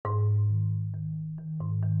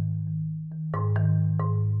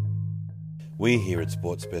We here at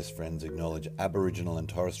Sports Best Friends acknowledge Aboriginal and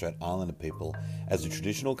Torres Strait Islander people as the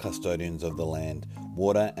traditional custodians of the land,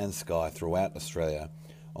 water and sky throughout Australia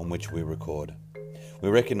on which we record. We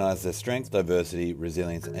recognise their strength, diversity,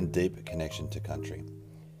 resilience and deep connection to country.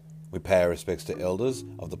 We pay our respects to elders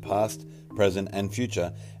of the past, present and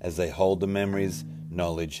future as they hold the memories,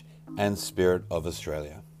 knowledge and spirit of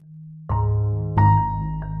Australia.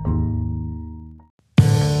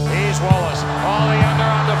 Here's Wallace. Oh, the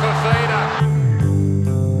under Fafita.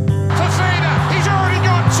 Fafita, he's already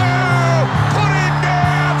got two. Put him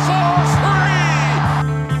down for three.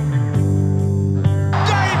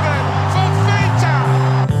 David Fafita.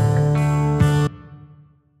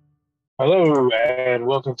 Hello and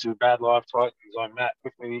welcome to Bad Life Titans. I'm Matt.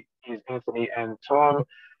 With me is Anthony and Tom,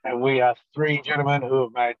 and we are three gentlemen who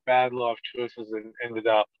have made bad life choices and ended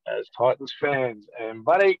up as Titans fans. And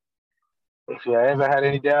buddy, if you ever had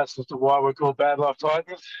any doubts as to why we're called Bad Life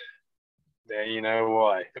Titans, now you know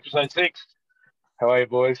why. Episode 6. How are you,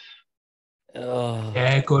 boys? Oh.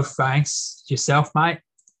 Yeah, good, thanks. Yourself, mate?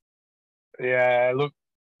 Yeah, look.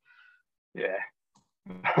 Yeah.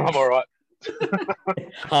 I'm all right.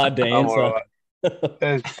 Hard to I'm answer. all right.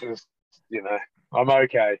 It's just, I'm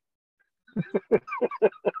okay.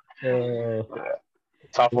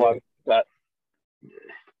 Tough one, but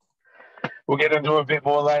we'll get into it a bit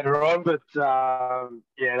more later on. But that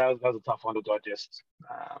was a tough one to digest.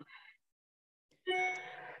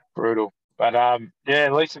 Brutal, but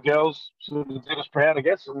at least the girls sort of did us proud, I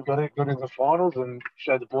guess, and got into the finals and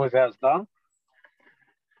showed the boys how it's done.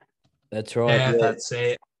 That's right. Yeah, that's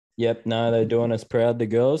it. Yep. No, they're doing us proud, the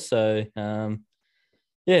girls. So, at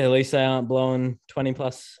least they aren't blowing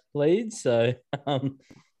 20-plus leads. So,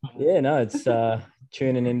 it's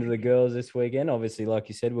tuning into the girls this weekend. Obviously, like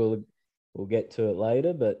you said, we'll get to it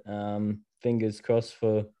later, but fingers crossed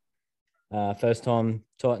for first time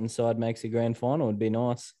Titans side makes a grand final. Would be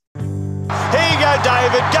nice. Here you go,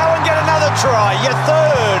 David. Go and get another try. Your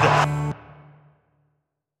third.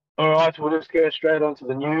 All right, so we'll just go straight on to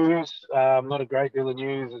the news. Not a great deal of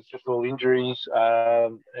news. It's just all injuries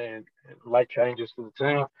and late changes to the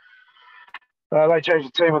team. They changed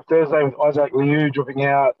the team on Thursday with Isaac Liu dropping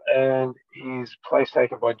out and his place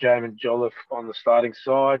taken by Jamin Jolliffe on the starting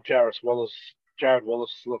side. Jared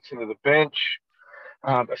Wallace looks into the bench.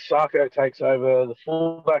 Asako takes over the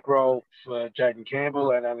fullback role for Jaden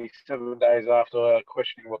Campbell, and only 7 days after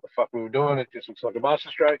questioning what the fuck we were doing, it just looks like a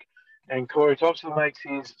masterstroke. And Corey Thompson makes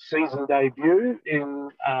his season debut in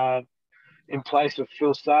place of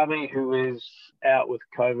Phil Sami, who is out with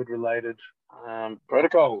COVID-related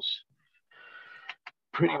protocols.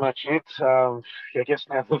 Pretty much it. I guess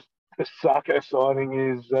now the Sako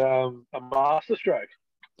signing is a masterstroke.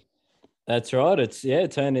 That's right.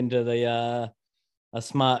 It turned into a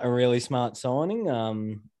really smart signing.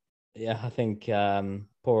 I think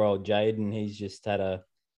poor old Jaden, he's just had a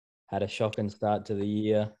shocking start to the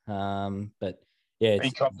year.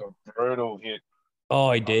 He copped a brutal hit.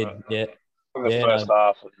 Oh, he did. In the first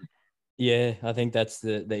half. Yeah, I think that's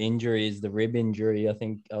the injury is the rib injury. I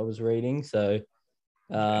think I was reading. So,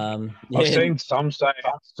 I've seen some say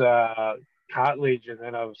it's cartilage, and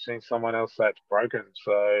then I've seen someone else say it's broken.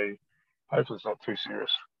 So hopefully it's not too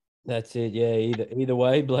serious. That's it. Yeah, either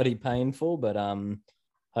way, bloody painful. But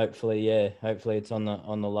hopefully it's on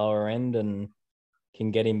the lower end and can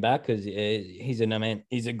get him back because he's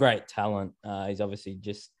a great talent. He's obviously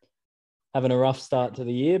just having a rough start to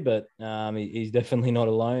the year, but he's definitely not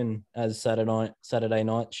alone. As Saturday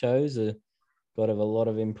night shows, got a lot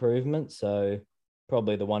of improvement. So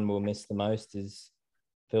probably the one we'll miss the most is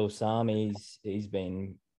Phil Sami. He's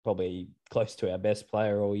been probably close to our best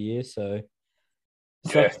player all year. So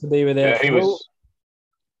sucks to be without Phil.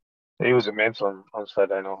 He was immense on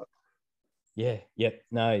Saturday night. Yeah, yep.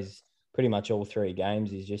 No, he's pretty much all 3 games.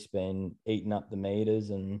 He's just been eating up the meters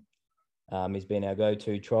and he's been our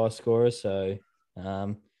go-to try scorer. So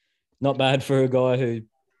not bad for a guy who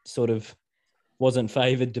sort of wasn't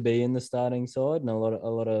favoured to be in the starting side, and a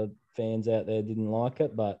lot of fans out there didn't like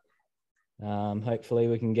it. But hopefully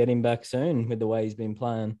we can get him back soon with the way he's been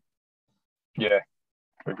playing. Yeah,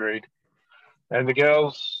 agreed. And the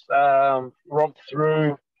girls romped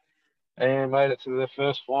through and made it to their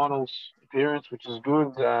first finals appearance, which is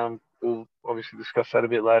good. We'll obviously discuss that a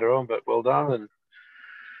bit later on, but well done. And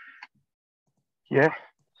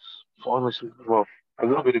finally, a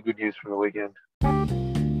little bit of good news from the weekend.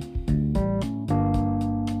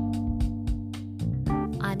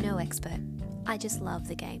 I'm no expert. I just love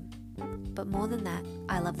the game. But more than that,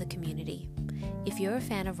 I love the community. If you're a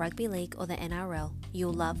fan of rugby league or the NRL,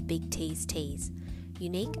 you'll love Big T's Tees.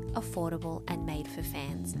 Unique, affordable, and made for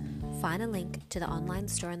fans. Find a link to the online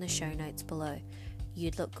store in the show notes below.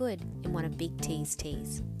 You'd look good in one of Big T's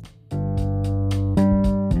tees.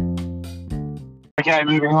 Okay,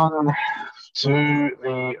 moving on to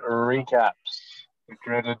the recaps. The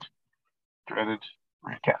dreaded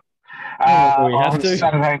recap. We have On to.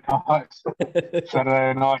 Saturday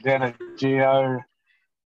night down at Geo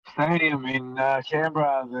Stadium in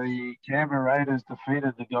Canberra, the Canberra Raiders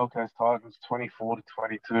defeated the Gold Coast Titans 24-22.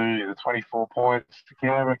 The 24 points to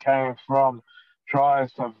Canberra came from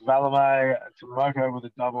tries for Valame, Tomoko with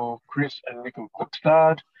a double, Chris and Nickel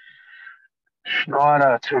Cookstad.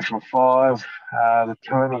 Schneider 2 from 5. The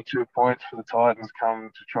 22 points for the Titans come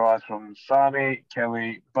to tries from Sami,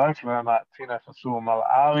 Kelly, Bo Verma, Tina Fasul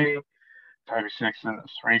Malaawi, Toby Sexton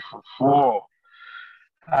 3 from 4.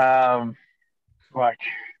 Like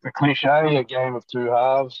the cliche, a game of two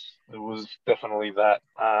halves. It was definitely that.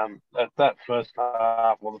 At that first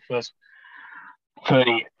half, well, the first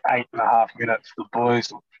 38 and a half minutes, the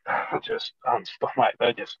boys were just unstopped, mate.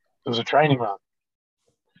 It was a training run.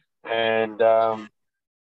 And, I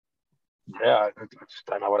just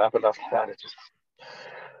don't know what happened after that. It's just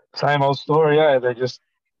same old story, yeah. They just...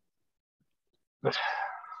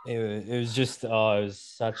 It was just, it was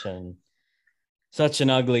such an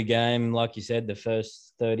ugly game. Like you said, the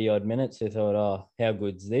first 30-odd minutes, I thought, how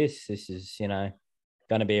good's this? This is, going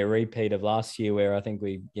to be a repeat of last year where I think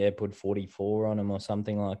we, put 44 on them or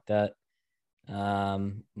something like that.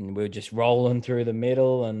 And we were just rolling through the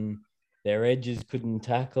middle and their edges couldn't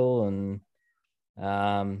tackle. And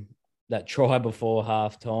that try before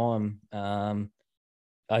halftime,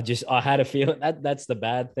 I had a feeling that's the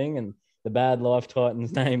bad thing. And the bad life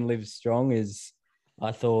Titans name lives strong is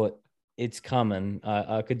I thought it's coming.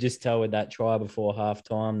 I could just tell with that try before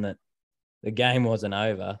halftime that the game wasn't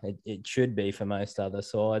over. It should be for most other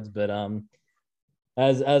sides, but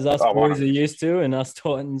as us boys are used to and us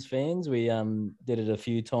Titans fans, we did it a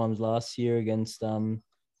few times last year against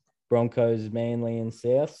Broncos, Manly and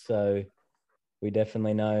South, so we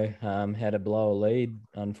definitely know how to blow a lead,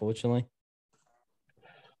 unfortunately.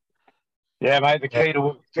 Yeah, mate, the key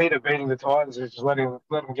to beating the Titans is just let them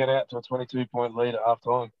get out to a 22-point lead at half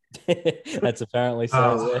time. That's apparently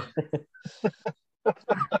so.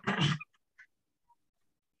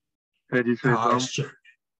 How do you feel, Tom?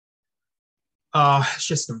 It's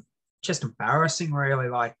just embarrassing, really.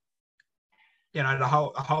 Like, the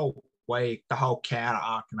whole week, the whole counter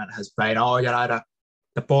argument has been, the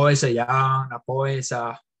boys are young, the boys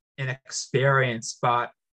are inexperienced,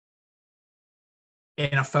 but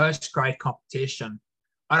in a first grade competition,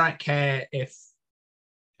 I don't care if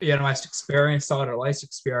you're the most experienced side or least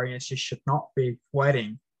experienced, you should not be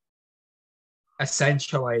letting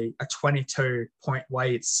essentially a 22-point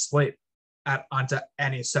lead slip under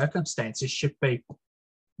any circumstances. You should be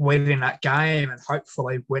winning that game and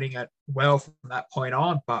hopefully winning it well from that point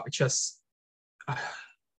on. But I just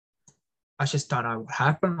don't know what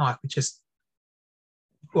happened.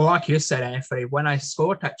 Like you said, Anthony, when I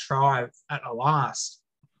scored that try at the last,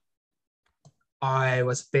 I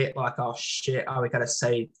was a bit like, oh, shit, we got to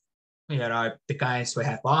see, the games we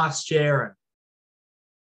had last year.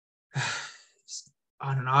 And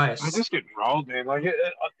I don't know. I just get rolled, man. Like,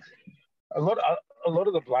 a lot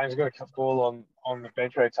of the blame's got to fall on the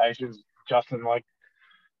bench rotations, Justin. Like,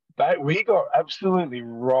 we got absolutely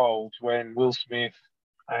rolled when Will Smith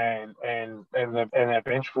and our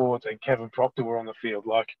bench forwards and Kevin Proctor were on the field.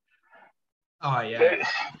 Like, oh yeah,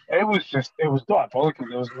 it was diabolical.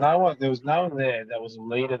 There was no one there that was a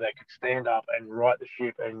leader that could stand up and right the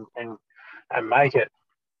ship and make it.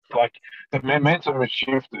 Like, the momentum was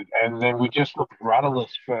shifted, and then we just looked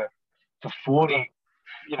rudderless for 40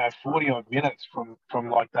 odd minutes from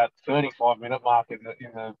like that 35-minute mark in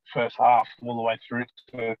the first half all the way through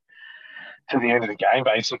to the end of the game,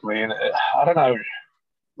 basically. And I don't know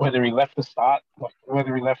whether he left the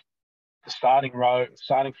starting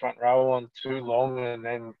front row on too long and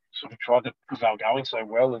then sort of tried to, because they were going so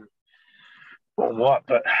well, or what.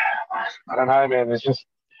 But I don't know, man. There's just,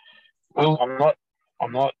 well, I'm not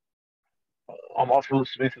Will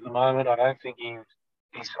Smith at the moment. I don't think he's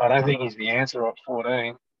the answer at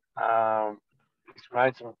 14. He's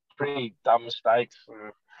made some pretty dumb mistakes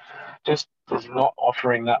and just is not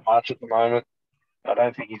offering that much at the moment. I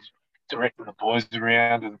don't think he's directing the boys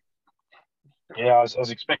around, and I was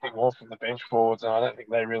expecting more from the bench forwards, and I don't think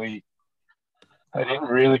they didn't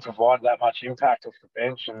really provide that much impact off the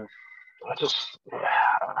bench. And I just,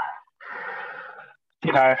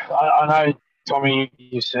 I know, Tommy,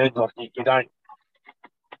 you said like you don't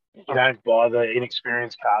buy the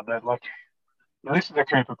inexperienced card, but like you listen to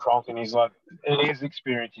Cooper Cronk and he's like, it is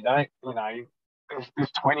experience. You don't,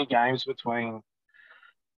 there's 20 games between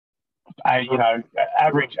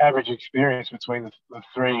average experience between the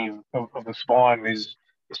three of the spine is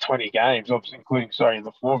 20 games, obviously including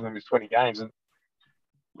the four of them is 20 games, and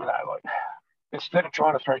like instead of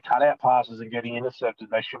trying to throw cutout passes and getting intercepted,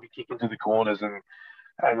 they should be kicking to the corners and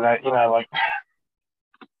that, like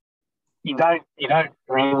you don't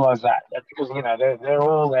realise that because they're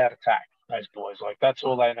all out attack, those boys. Like that's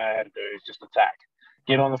all they know how to do is just attack,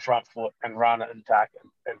 get on the front foot and run and attack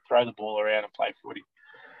and throw the ball around and play footy.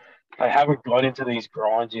 They haven't got into these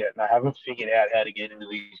grinds yet. They haven't figured out how to get into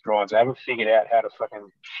these grinds. They haven't figured out how to fucking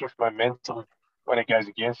shift momentum when it goes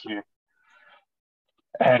against you.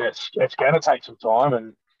 And it's going to take some time.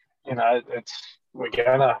 And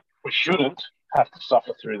we shouldn't have to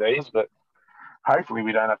suffer through these, but hopefully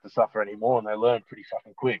we don't have to suffer anymore. And they learn pretty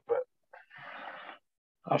fucking quick. But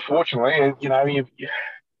unfortunately, you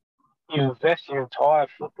invest your entire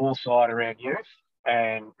football side around youth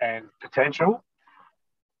and potential.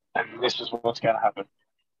 And this is what's going to happen.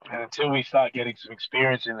 And until we start getting some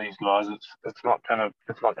experience in these guys, it's not going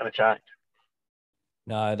to change.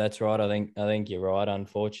 No, that's right. I think you're right.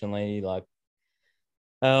 Unfortunately, like,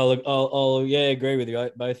 I'll agree with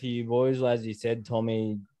you, both of you boys. As you said,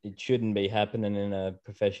 Tommy, it shouldn't be happening in a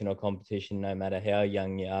professional competition, no matter how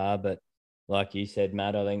young you are. But like you said,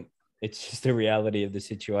 Matt, I think it's just the reality of the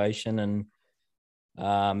situation, and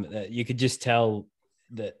you could just tell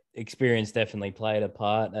that experience definitely played a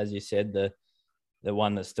part. As you said, the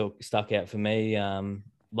one that still stuck out for me,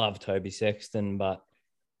 love Toby Sexton, but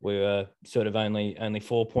we were sort of only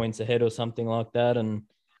 4 points ahead or something like that, and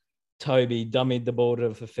Toby dummied the ball to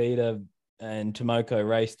Fafita, and Tomoko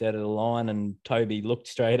raced out of the line, and Toby looked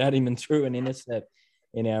straight at him and threw an intercept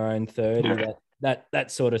in our own 30.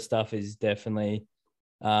 That sort of stuff is definitely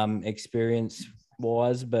experience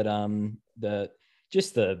wise, but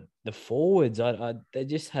the forwards, they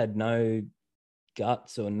just had no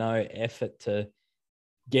guts or no effort to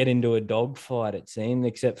get into a dogfight, it seemed,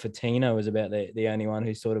 except for Tino was about the only one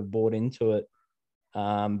who sort of bought into it.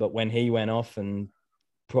 But when he went off and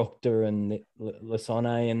Proctor and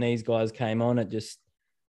Lasone and these guys came on,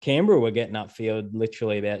 Canberra were getting upfield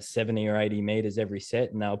literally about 70 or 80 metres every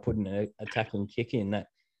set, and they were putting an attacking kick in that.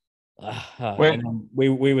 We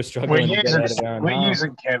were struggling to get out of our own half. We're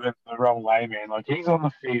using Kevin the wrong way, man. Like, he's on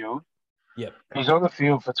the field. Yep. He's on the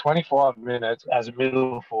field for 25 minutes as a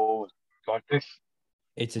middle forward. Like this,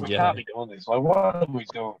 we can't be doing this. Like, what are we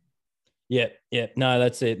doing? Yeah. No,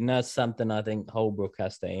 that's it. And that's something I think Holbrook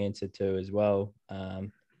has to answer to as well.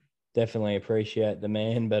 Definitely appreciate the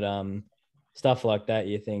man, but stuff like that,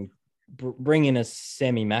 you think, bring in a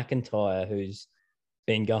Sammy McIntyre who's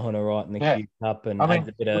been going all right in the Q Cup and had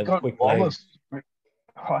a bit of quick Wallace.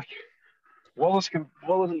 Wallace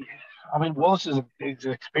is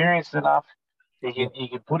experienced enough. You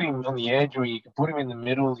can put him on the edge, or you can put him in the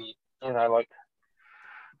middle. I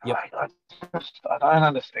don't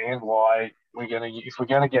understand why if we're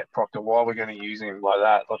gonna get Proctor, why we're gonna use him like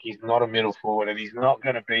that. Like, he's not a middle forward, and he's not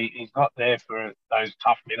there for those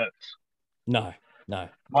tough minutes. No.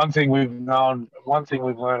 One thing we've learned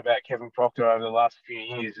about Kevin Proctor over the last few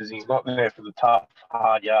years is he's not there for the tough,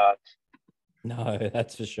 hard yards. No,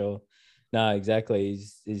 that's for sure. No, exactly.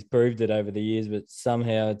 He's proved it over the years, but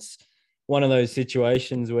somehow it's one of those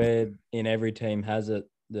situations where in every team has it,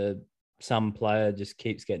 some player just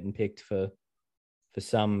keeps getting picked for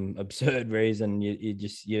some absurd reason.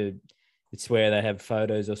 It's where they have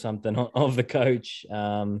photos or something of the coach.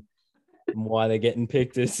 Why they're getting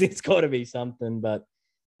picked it's got to be something. But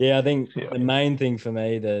yeah, I think the main thing for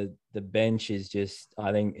me, the bench is just,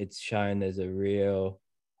 I think it's shown there's a real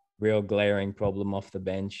glaring problem off the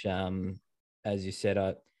bench. As you said,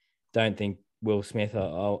 I don't think Will Smith,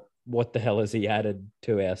 what the hell has he added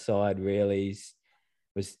to our side, really?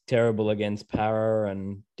 Was terrible against Para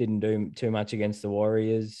and didn't do too much against the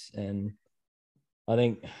Warriors. And I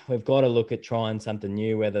think we've got to look at trying something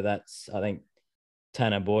new, whether that's, I think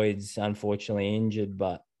Tanner Boyd's unfortunately injured,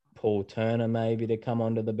 but Paul Turner maybe to come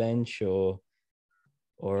onto the bench or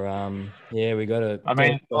we got to. I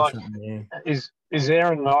mean, like, is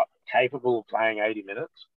Aaron not capable of playing 80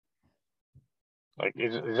 minutes? Like,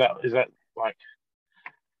 is that like?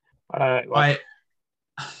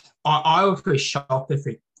 I would be shocked if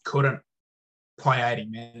he couldn't play 80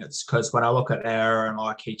 minutes, because when I look at Aaron,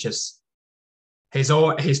 like, he's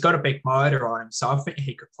got a big motor on him, so I think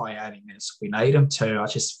he could play 80 minutes if we need him to. I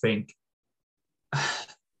just think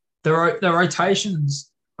the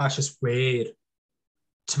rotations are just weird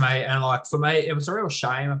to me, and like for me, it was a real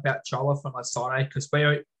shame about Jolliffe and Lasone, because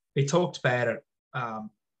we talked about it. I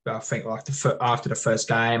think like after the first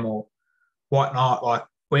game or whatnot, like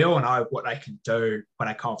we all know what they can do when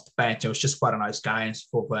they come off the bench. It was just one of those games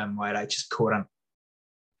for them where they just couldn't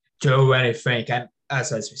do anything. And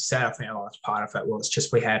as we said, I think a large part of it was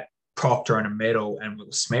just we had Proctor in the middle and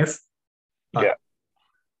Will Smith. But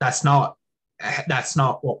that's not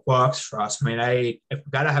what works for us. I mean, if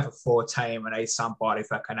we're going to have a 4 team, we need somebody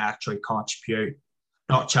that can actually contribute,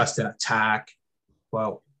 not just in attack.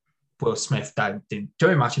 Well, Will Smith didn't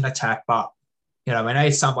do much in attack, but, we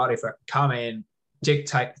need somebody that can come in,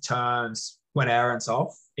 dictate the terms when Aaron's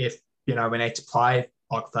off, if, we need to play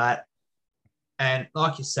like that. And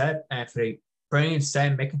like you said, Anthony, bringing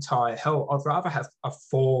Sam McIntyre, hell, I'd rather have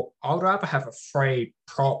a 3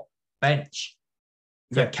 prop bench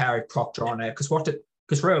than carry Proctor on there.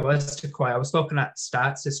 Because realistically, I was looking at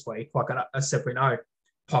stats this week. Like I said, we know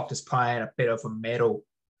Proctor's playing a bit of a middle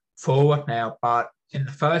forward now, but in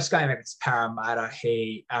the first game against Parramatta,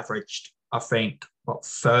 he averaged, I think,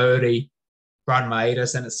 30 run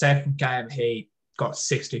meters. In the second game, he got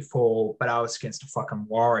 64, but I was against the fucking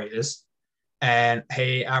Warriors. And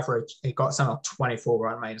he got something like 24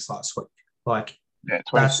 run meters last week. Like,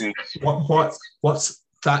 26. What's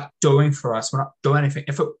that doing for us? We're not doing anything.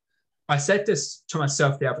 I said this to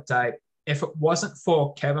myself the other day, if it wasn't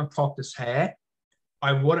for Kevin Proctor's hair,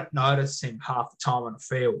 I wouldn't notice him half the time on the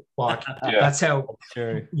field. Like, that's how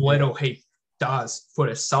little he does for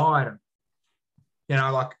the side.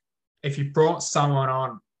 And, like, if you brought someone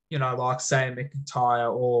on, like Sam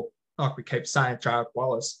McIntyre or, like we keep saying, Jarrod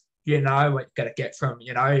Wallace, what you're going to get from him.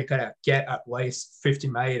 You're going to get at least 50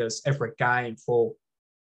 meters every game for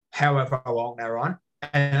however long they're on.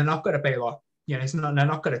 And they're not going to be like, they're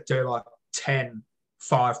not going to do like 10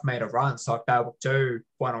 5-meter runs. Like, they will do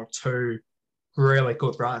 1 or 2 really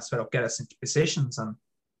good runs that'll get us into positions. And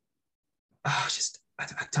I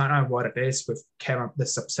don't know what it is with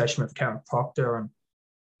this obsession with Kevin Proctor and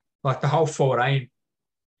like the whole 14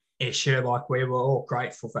 issue. Like, we were all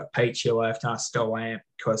grateful that Peachy left, and I still am,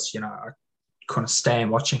 because I couldn't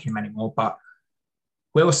stand watching him anymore. But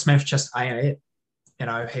Will Smith just ain't it.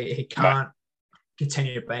 He can't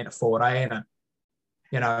continue being a 14. And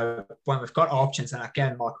when we've got options, and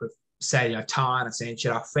again, like we've said, Tarn is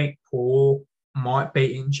injured. I think Paul might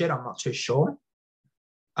be injured. I'm not too sure.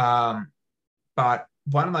 But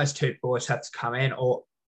one of those 2 boys had to come in, or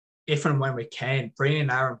if and when we can, bring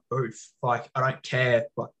in Aaron Booth. Like, I don't care.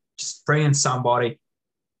 Like, just bring in somebody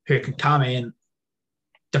who can come in,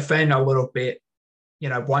 defend a little bit,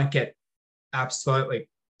 won't get absolutely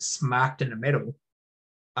smacked in the middle.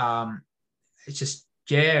 It just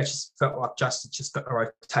felt like Justin just got the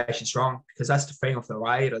rotations wrong, because that's the thing with the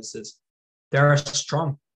Raiders is they're a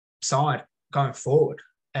strong side going forward.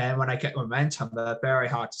 And when they get momentum, they're very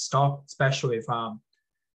hard to stop, especially with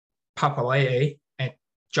Papali'i and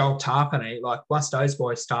Joel Tarpany. Like, once those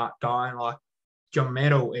boys start going, like, your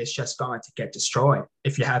middle is just going to get destroyed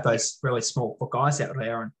if you have those really small guys out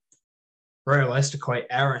there. And realistically,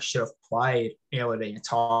 Aaron should have played nearly the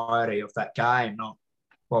entirety of that game.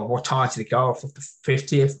 What time did he go off of the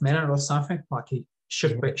 50th minute or something? Like, he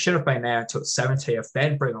should have been there until the 70th,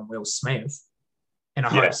 then bring on Will Smith in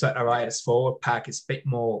hopes that the Raiders forward pack is a bit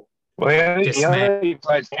more. Well, he only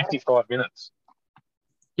played 55 minutes.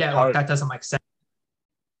 Yeah, like, that doesn't make sense.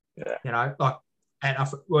 Yeah. And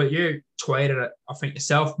you tweeted it, I think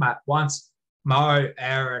yourself, Matt, once Mo,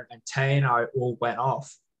 Aaron, and Tino all went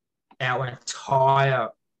off, our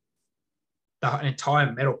entire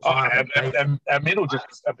middle part. Our middle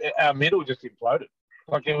just imploded.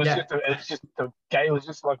 Like, it was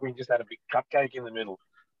just like we just had a big cupcake in the middle.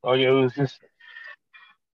 Like, it was just.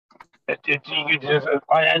 And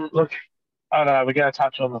look, I don't know. We're going to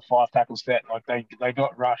touch on the 5 tackle set. Like, they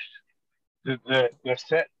got rushed. The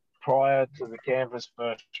set prior to the Canberra's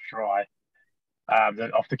first try,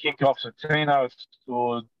 off the kickoff, so Tino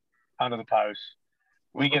scored under the post.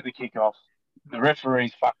 We get the kickoff. The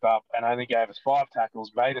referees fucked up and only gave us 5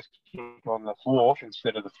 tackles, made us kick on the 4th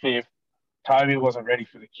instead of the 5th. Toby wasn't ready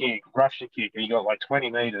for the kick, rushed the kick, and he got like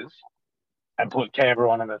 20 metres and put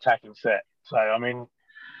Canberra on an attacking set. So, I mean,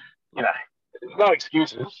 no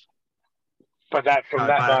excuses. But from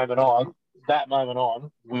that moment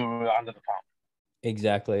on, we were under the pump.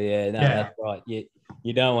 Exactly. Yeah, that's right.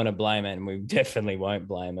 You don't want to blame it, and we definitely won't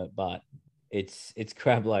blame it, but it's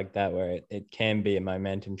crap like that where it can be a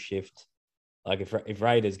momentum shift. Like, if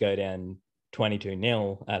Raiders go down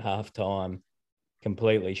 22-0 at halftime,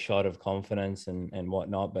 completely shot of confidence and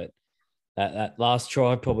whatnot, but that last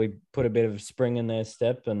try probably put a bit of a spring in their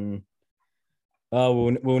step, and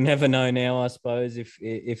we'll never know now, I suppose,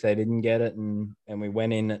 if they didn't get it and we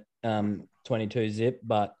went in at 22 zip.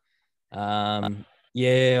 But our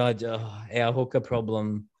hooker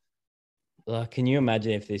problem like, can you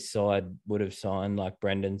imagine if this side would have signed like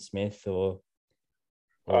Brendan Smith or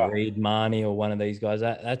Oh. Reed Marnie or one of these guys?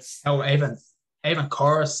 That's Oh, even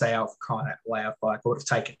Coruscant kind of layout, like would have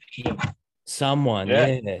taken him. someone,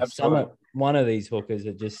 Yeah, yeah. absolutely. One of these hookers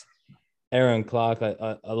are just Aaron Clark.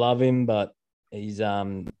 I love him, but he's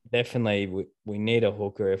definitely we need a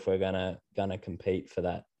hooker if we're gonna compete for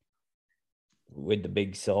that with the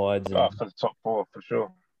big sides. And, For the top four, for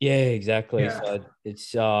sure. yeah, exactly. Yeah. So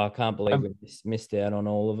it's I can't believe we missed out on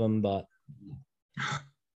all of them, but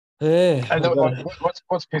yeah. And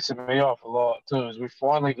what's pissing me off a lot too is we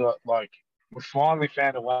finally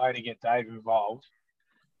found a way to get Dave involved.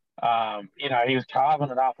 You know, he was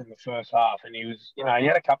carving it up in the first half, and he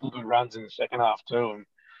had a couple of good runs in the second half too, and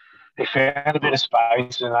he found a bit of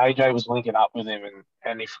space, and AJ was linking up with him,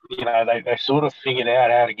 and if they sort of figured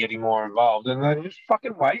out how to get him more involved, and they just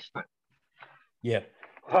fucking wasted it. Yeah.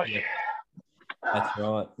 Like, Yeah. That's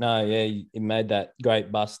right. No, yeah, he made that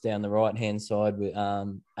great bust down the right hand side with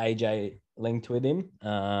AJ linked with him.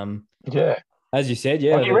 yeah. As you said,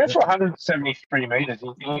 yeah. Like he ran for 173 meters.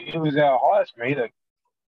 He was our highest meter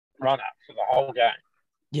runner for the whole game.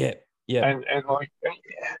 Yeah, yeah. And like,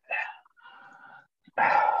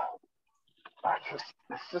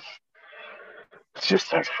 it's just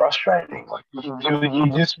so frustrating. Like you're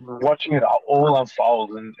just watching it all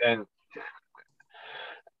unfold, and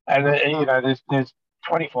there's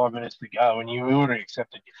 25 minutes to go, and you already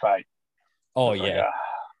accepted your fate. Oh It's like, yeah,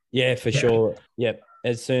 yeah, for sure. Yep.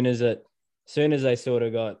 As soon as they sort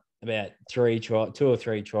of got about 2 or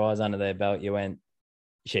 3 tries under their belt, you went,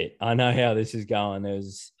 shit, I know how this is going.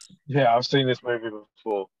 I've seen this movie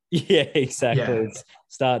before. Yeah, exactly. Yeah. It's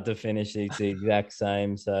start to finish, it's the exact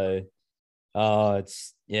same. So,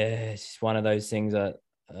 it's just one of those things that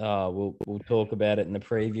we'll talk about it in the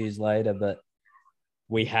previews later, but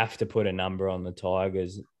we have to put a number on the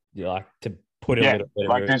Tigers, like to put a little bit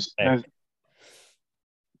like of respect.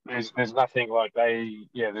 There's nothing like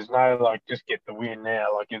there's no like just get the win now.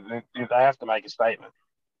 Like they have to make a statement.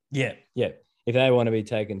 Yeah. If they want to be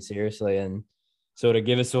taken seriously and sort of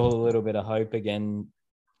give us all a little bit of hope again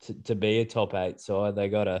to be a top 8 side, they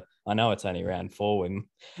got to. I know it's only round 4. We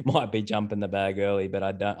might be jumping the bag early, but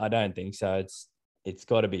I don't think so. It's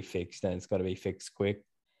got to be fixed, and it's got to be fixed quick,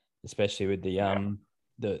 especially with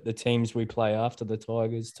the teams we play after the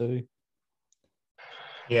Tigers too.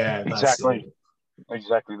 Yeah,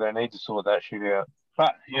 Exactly. They need to sort that shit out.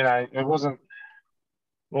 But it wasn't.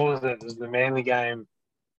 What was it? It was the Manly game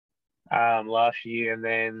last year, and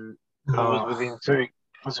then it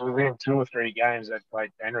was within 2 or 3 games they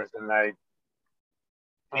played Penrith, and they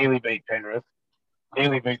nearly beat Penrith,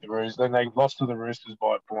 nearly beat the Roosters. Then they lost to the Roosters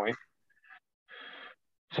by a point.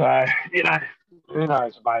 So who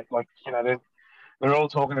knows, mate? Like they're all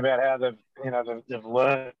talking about how they've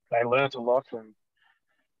learned a lot, and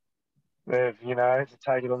they've to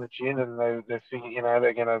take it on the chin, and they figure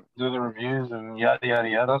they're going to do the reviews and yada yada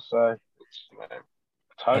yada. So it's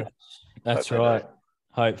hope. That's right.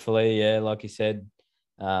 Hopefully, yeah, like you said,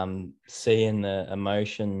 seeing the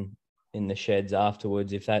emotion in the sheds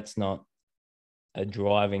afterwards, if that's not a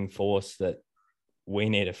driving force, that we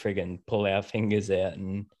need to friggin' pull our fingers out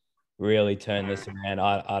and really turn this around.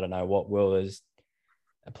 I don't know what will is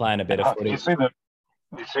playing a bit of footy. Did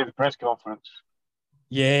you see the press conference?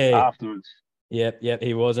 Yeah. Afterwards. Yep.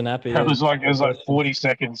 He wasn't happy. It was like 40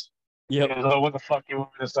 seconds. Yep. He was like, what the fuck you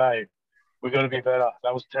want me to say? We got to be better.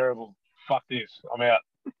 That was terrible. Fuck this. I'm out.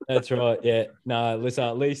 That's right. Yeah. No, listen,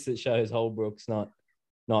 at least it shows Holbrook's not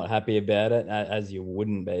happy about it, as you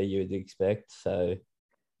wouldn't be, you'd expect. So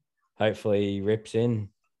hopefully he rips in.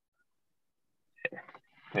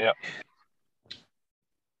 Yeah.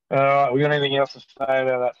 All right. We got anything else to say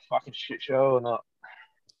about that fucking shit show or not?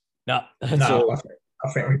 No, that's all. I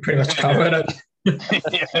think we pretty much covered it.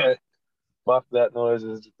 Yeah. Fuck that noise.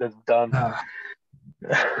 It's done.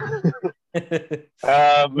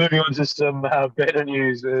 Moving on to some better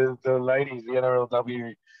news. The ladies, the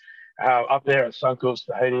NRLW, up there at Suncorp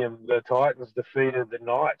Stadium, the Titans defeated the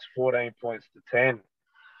Knights 14 points to 10.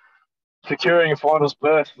 Securing a finals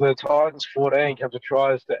berth, the Titans 14 come to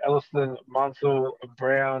tries to Elliston, Munsell,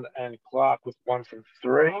 Brown and Clark with 1 from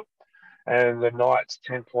 3. And the Knights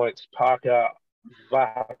 10 points, Parker,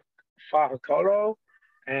 Fahakoro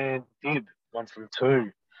and Dib 1 from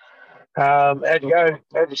 2. How'd you go?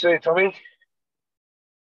 How'd you see it, Tommy?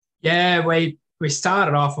 Yeah, we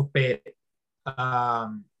started off a bit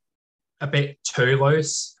too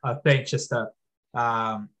loose. I think just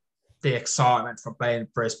the excitement from being in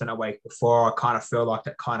Brisbane a week before, I kind of feel like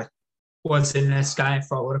it kind of was in this game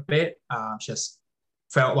for a little bit. Just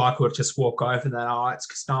felt like we would just walk over the Knights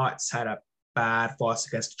because Knights had a bad loss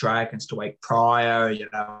against the Dragons the week prior. You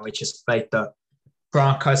know, we just beat the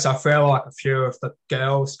Broncos. I feel like a few of the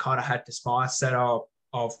girls kind of had this mindset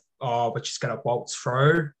of we're just going to waltz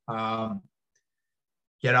through. You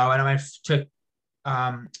know, and I mean, to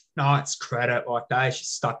Knights' credit, like they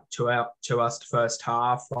just stuck to us the first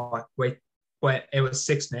half. Like it was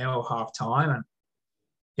 6-0 half time, and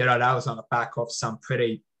you know that was on the back of some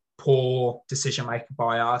pretty poor decision making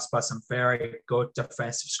by us, but some very good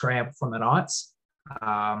defensive scramble from the Knights.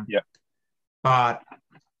 But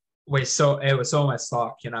we saw it was almost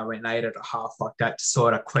like, you know, we needed a half like that to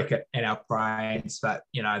sort of click it in our brains that,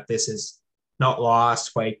 you know, this is not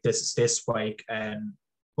last week, this is this week. And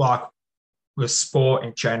like with sport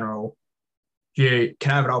in general, you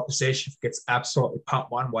can have an opposition that gets absolutely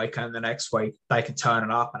pumped one week and the next week they can turn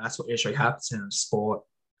it up. And that's what usually happens in sport.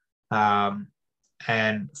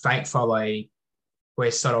 And thankfully,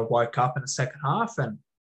 we sort of woke up in the second half and,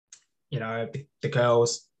 you know, the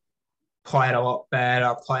girls played a lot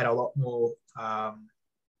better, played a lot more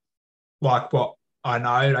like what I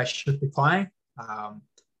know they should be playing.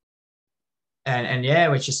 And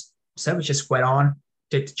yeah, we just went on,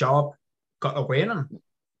 did the job, got the win, and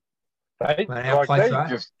they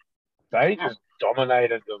just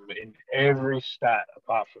dominated them in every stat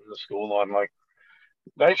apart from the scoreline. Like,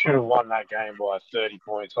 they should have won that game by 30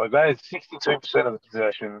 points. Like, they had 62% of the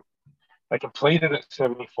possession. They completed at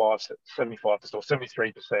 75% or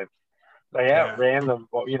 73%. They outran them,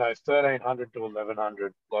 you know, 1,300 to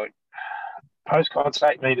 1,100. Like,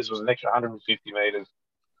 post-contact meters was an extra 150 meters.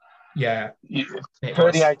 Yeah.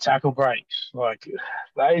 38 tackle breaks. Like,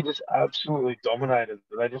 they just absolutely dominated.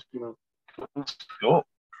 They just couldn't score.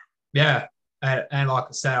 Yeah. And like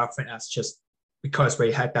I said, I think that's just because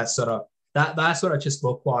we had that sort of just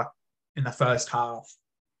looked like in the first half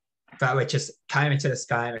that we just came into this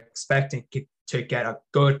game expecting to get a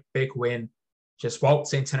good big win, just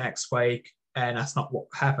waltz into next week, and that's not what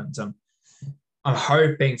happens. I'm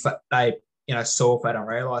hoping that they, you know, saw that and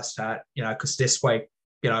realised that, you know, because this week,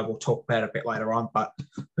 you know, we'll talk about it a bit later on, but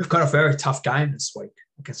we've got a very tough game this week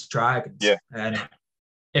against the Dragons. Yeah. And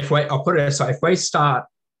I'll put it this way, if we start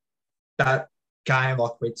that game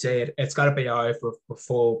like we did, it's got to be over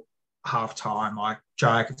before half time. Like,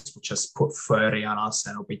 Dragons will just put 30 on us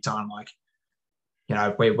and it'll be done. Like, you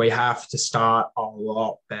know, we have to start a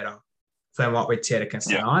lot better than what we did against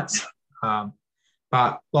the Knights.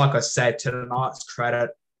 But like I said, to the Knights'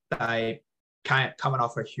 credit, they coming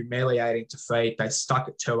off a humiliating defeat. They stuck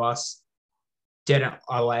it to us, didn't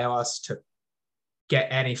allow us to get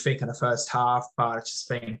anything in the first half. But I just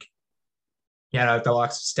think, you know, the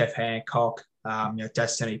likes of Steph Hancock, you know,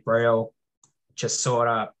 Destiny Brill, just sort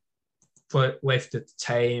of lifted the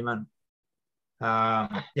team. And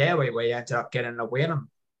we ended up getting a win, and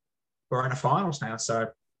we're in the finals now. So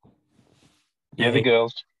the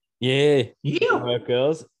girls. Yeah. Work,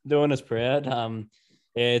 girls, doing us proud.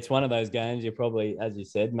 Yeah, it's one of those games you probably, as you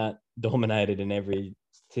said, Matt, dominated in every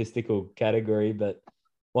statistical category, but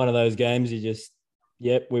one of those games you just,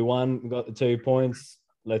 we won, we got the 2 points.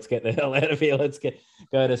 Let's get the hell out of here. Let's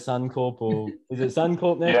go to Suncorp, or is it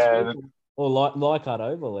Suncorp next week? Or Leichhardt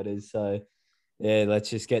Oval it is. So, yeah, let's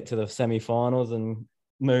just get to the semi-finals and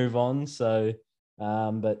move on. So,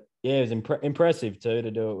 but yeah, it was impressive too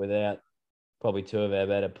to do it without probably two of our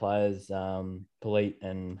better players, Polite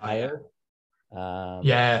and Hale.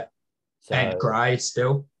 And Gray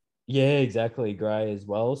still. Yeah, exactly, Gray as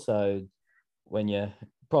well. So when you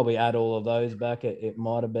probably add all of those back, it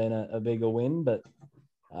might have been a bigger win. But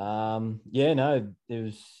it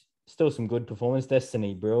was still some good performance.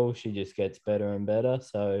 Destiny Brill, she just gets better and better.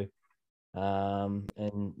 So I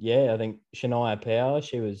think Shania Power,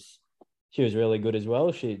 she was really good as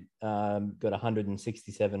well. She got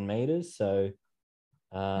 167 meters. So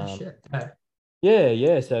so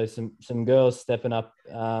some girls stepping up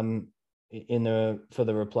for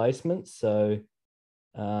the replacements. So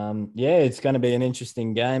it's going to be an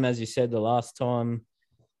interesting game. As you said, the last time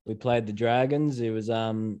we played the Dragons, it was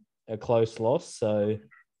a close loss. So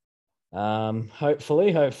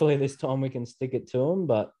hopefully this time we can stick it to them.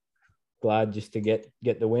 But glad just to get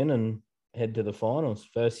the win and head to the finals.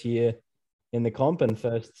 First year in the comp and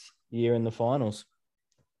first year in the finals.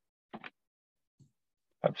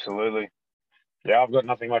 Absolutely. Yeah, I've got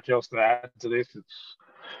nothing much else to add to this.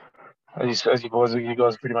 It's as you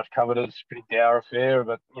guys pretty much covered it. It's a pretty dour affair,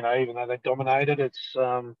 but you know, even though they dominated, it's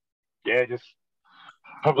just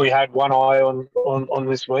probably had one eye on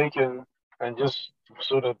this week and just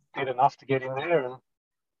sort of did enough to get in there, and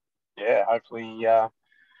hopefully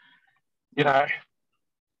it's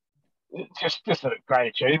just a great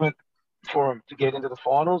achievement for them to get into the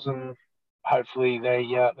finals, and hopefully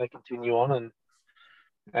they continue on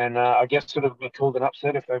and I guess it would be called an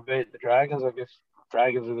upset if they beat the Dragons. I guess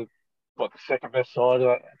Dragons are the second best side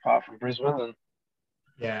apart from Brisbane, and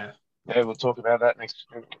Yeah. we'll talk about that next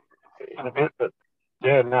in a bit. But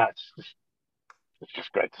yeah, no, it's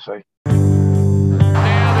just great to see.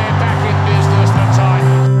 Now they're back in business for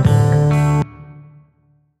time.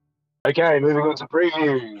 Okay, moving on to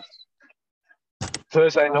previews.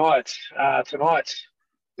 Thursday night, tonight,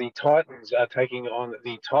 the Titans are taking on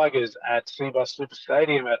the Tigers at Cbus Super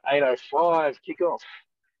Stadium at 8:05 kickoff.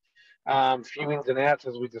 Few ins and outs,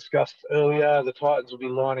 as we discussed earlier. The Titans will be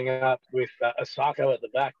lining up with Osako at the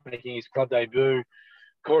back, making his club debut.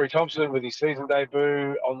 Corey Thompson with his season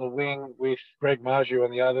debut on the wing, with Greg Marju on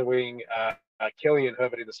the other wing. Kelly and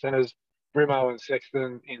Herbert in the centres. Brimo and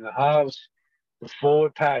Sexton in the halves. The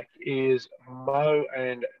forward pack is Mo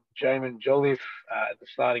and Jamin Jolliffe at the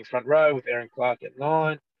starting front row, with Aaron Clark at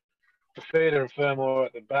 9. Fafita and Fermor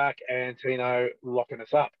at the back, and Tino locking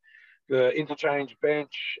us up. The interchange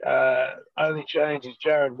bench, only change is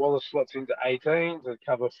Jared Wallace slots into 18 to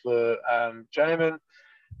cover for Jamin.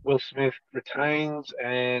 Will Smith retains,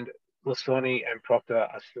 and Lasoni and Proctor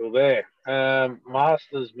are still there.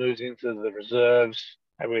 Masters moves into the reserves,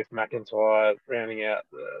 with McIntyre rounding out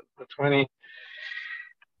the 20.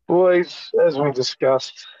 Boys, as we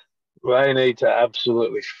discussed, they need to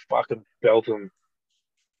absolutely fucking belt them.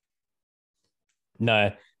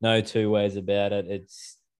 No two ways about it.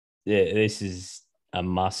 This is a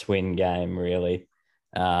must-win game, really.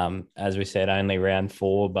 As we said, only round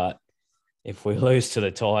 4, but if we lose to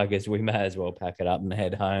the Tigers, we may as well pack it up and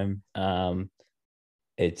head home. The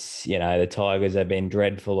Tigers have been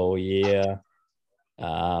dreadful all year.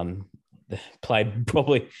 Played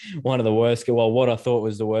probably one of the worst. Well, what I thought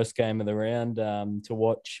was the worst game of the round to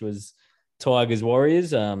watch was Tigers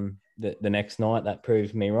Warriors. The next night that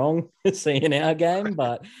proved me wrong, seeing our game.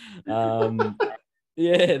 But the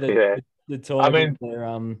Tigers. I mean,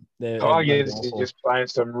 they're Tigers is just playing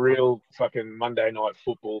some real fucking Monday night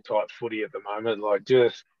football type footy at the moment. Like,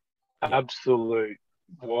 just absolute.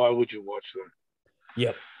 Why would you watch them?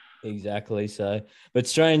 Yep. Exactly. So, but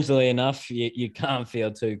strangely enough, you can't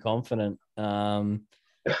feel too confident with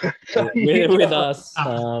us.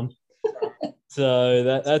 So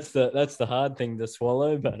that's the hard thing to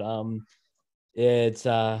swallow. But it's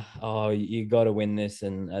you got to win this,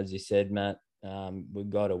 and as you said, Matt,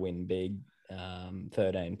 we've got to win big,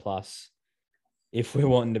 13 plus, if we're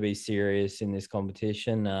wanting to be serious in this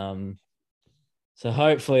competition. So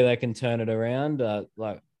hopefully they can turn it around.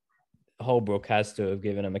 Holbrook has to have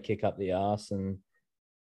given them a kick up the arse, and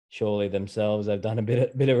surely themselves they've done a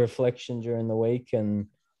bit of reflection during the week, and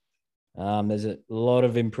there's a lot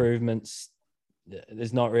of improvements.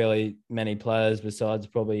 There's not really many players besides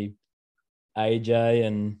probably AJ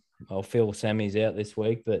and Phil Sammy's out this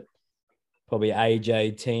week, but probably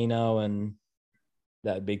AJ, Tino, and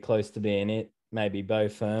that would be close to being it. Maybe Beau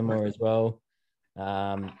Fermor as well.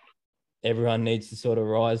 Everyone needs to sort of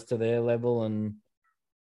rise to their level and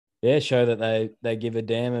show that they give a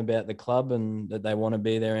damn about the club and that they want to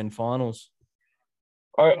be there in finals.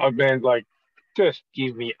 I mean, just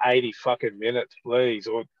give me 80 fucking minutes, please,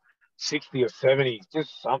 or 60 or 70.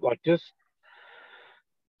 Just something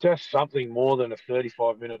just something more than a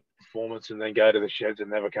 35-minute performance, and then go to the sheds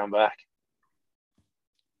and never come back.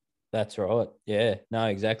 That's right. Yeah. No,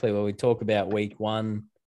 exactly. Well, we talk about week 1.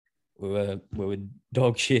 We were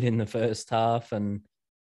dog shit in the first half and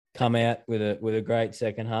come out with a great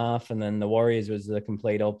second half, and then the Warriors was the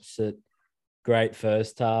complete opposite. Great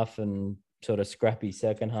first half and sort of scrappy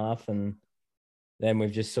second half, and then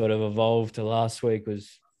we've just sort of evolved to last week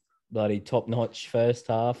was bloody top-notch first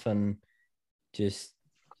half and just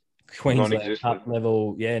Queensland Cup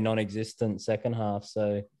level, non-existent second half.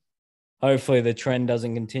 So hopefully the trend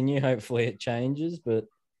doesn't continue. Hopefully it changes, but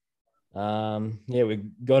we've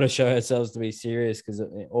got to show ourselves to be serious, because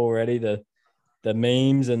already the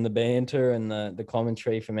memes and the banter and the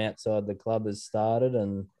commentary from outside the club has started,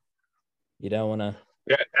 and you don't want to.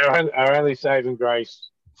 Yeah, our only saving grace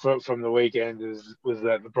from the weekend was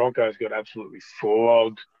that the Broncos got absolutely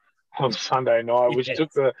flogged on Sunday night, which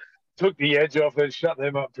took the edge off and shut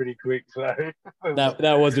them up pretty quick. So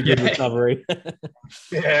that was a good recovery.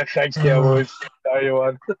 Yeah, thanks, Cowboys. You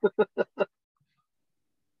won.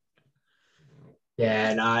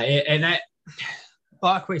 Yeah, no, and that,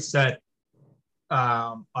 like we said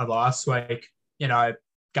last week,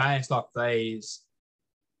 games like these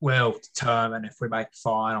will determine if we make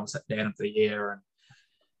finals at the end of the year,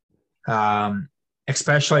 and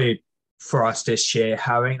especially for us this year,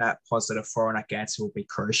 having that positive for and against will be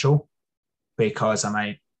crucial, because I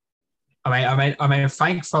mean,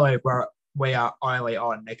 thankfully we are only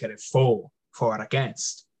on -4 for and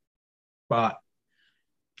against. But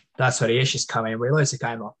that's where the issues come in. We lose a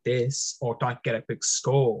game like this or don't get a big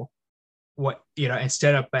score.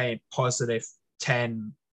 Instead of being positive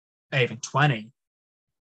 10, even 20,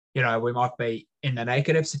 we might be in the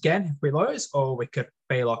negatives again if we lose, or we could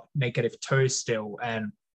be like -2 still.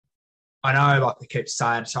 And I know, like they keep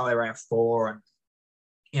saying, it's only around 4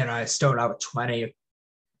 and, still another 20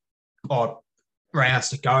 odd rounds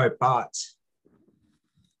to go. But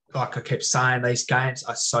like I keep saying, these games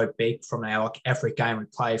are so big from now. Like every game we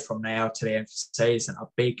play from now to the end of the season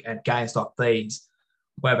are big, and games like these,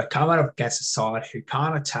 where we're coming up against a side who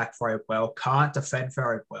can't attack very well, can't defend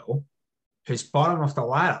very well, who's bottom of the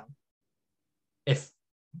ladder. If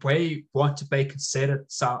we want to be considered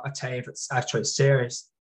a team that's actually serious,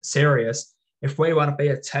 if we want to be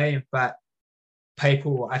a team that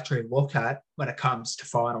people will actually look at when it comes to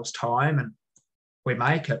finals time and we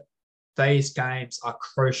make it, these games are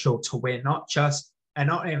crucial to win, not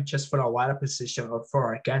even just for our ladder position or for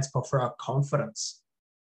our against, but for our confidence.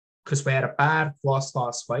 Because we had a bad loss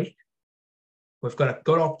last week. We've got a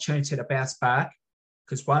good opportunity to bounce back,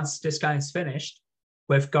 because once this game's finished,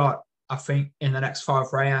 we've got, I think, in the next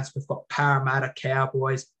 5 rounds, we've got Parramatta,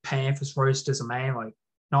 Cowboys, Panthers, Roosters, and Manly.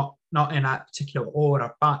 Not in that particular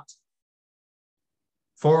order, but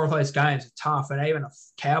 4 of those games are tough, and even a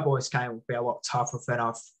Cowboys game will be a lot tougher than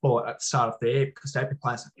I thought at the start of the year, because they've been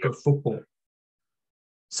playing some good football.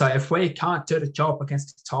 So if we can't do the job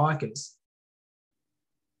against the Tigers,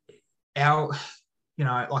 I know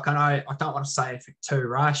I don't want to say anything too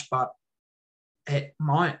rash, but it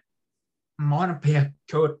might be a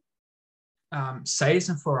good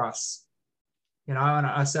season for us. And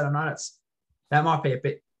I said, I know that might be a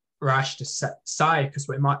bit rash to say, because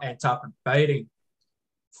we might end up beating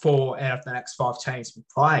 4 out of the next 5 teams we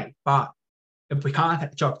play. But if we can't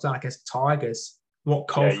get the job done against the Tigers, what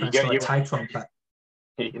confidence do I take from that?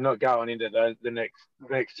 You're not going into the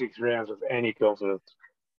next 6 rounds with any confidence.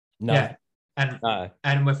 No. Yeah.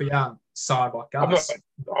 And with a young side like us,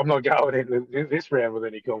 I'm not going into this round with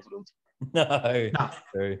any confidence. No.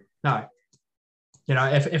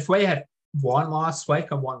 If we had won last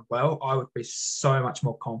week and won well, I would be so much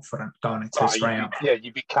more confident going into this round.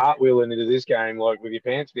 You'd be cartwheeling into this game like with your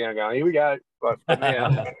pants down, going, "Here we go!" But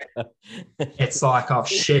now, it's like, oh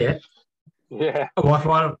shit. Yeah. What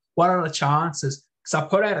are the chances? Because I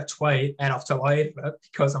put out a tweet and I've deleted it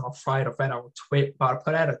because I'm afraid of that I'll tweet. But I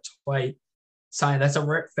put out a tweet saying there's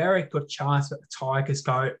a very good chance that the Tigers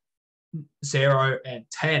go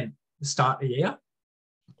 0-10 to start the year.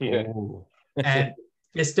 Yeah. And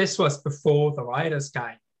this was before the Raiders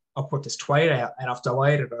game. I put this tweet out and I've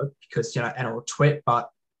deleted it because, and I'll tweet,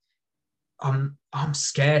 but I'm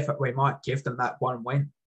scared that we might give them that one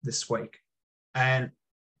win this week. And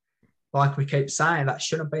like we keep saying, that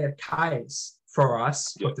shouldn't be the case for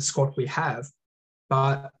us with the squad we have.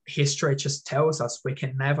 But history just tells us we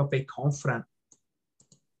can never be confident.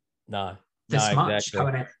 No, much exactly.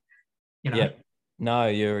 coming out. Yep. No,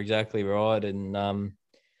 you're exactly right. And I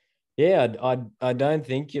don't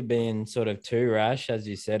think you're being sort of too rash. As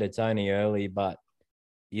you said, it's only early, but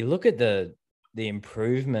you look at the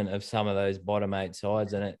improvement of some of those bottom 8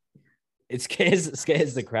 sides, and it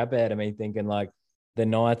scares the crap out of me, thinking like the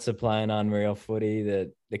Knights are playing unreal footy,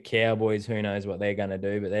 the Cowboys, who knows what they're going to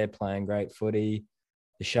do, but they're playing great footy.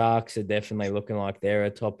 The Sharks are definitely looking like they're a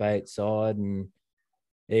top 8 side, and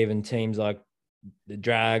even teams like the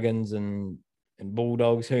Dragons and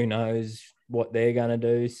Bulldogs, who knows what they're going to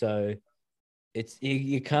do. So it's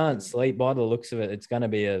you can't sleep by the looks of it. It's going to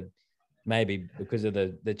be maybe because of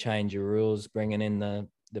the change of rules, bringing in the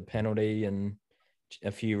penalty and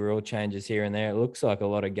a few rule changes here and there. It looks like a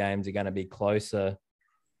lot of games are going to be closer,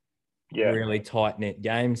 really tight-knit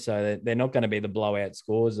games. So they're not going to be the blowout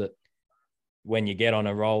scores that when you get on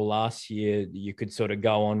a roll last year, you could sort of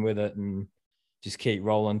go on with it and just keep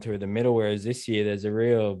rolling through the middle. Whereas this year,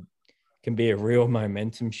 can be a real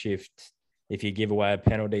momentum shift if you give away a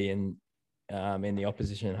penalty in the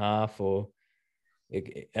opposition half, or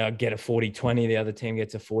get a 40-20, the other team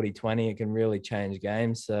gets a 40-20. It can really change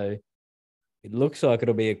games. So it looks like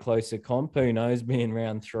it'll be a closer comp. Who knows, being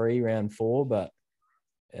round 3, round 4, but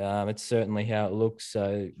it's certainly how it looks.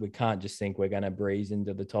 So we can't just think we're going to breeze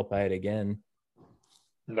into the top 8 again.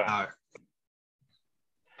 No.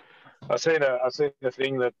 I seen the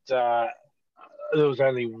thing that there was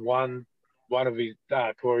only one of his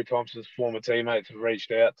Corey Thompson's former teammates have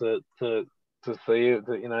reached out to see it,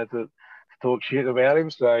 to talk shit about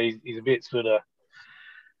him. So he's a bit sort of.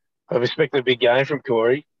 I've expected a big game from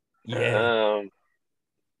Corey. Yeah.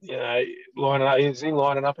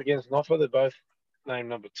 Lining up against Noffa. They're both named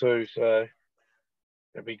number 2, so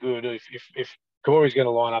it'd be good if Corey's going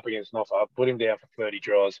to line up against Noffa, I'll put him down for 30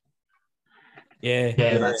 tries. Yeah,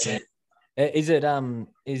 that's it. Is it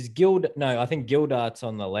is Gild? No, I think Gildart's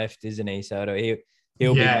on the left, isn't he? So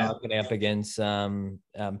he'll be marking up against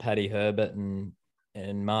Paddy Herbert and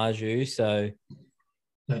Marju. So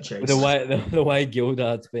the way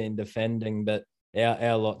Gildart's been defending, but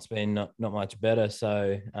our lot's been not much better.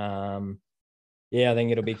 So I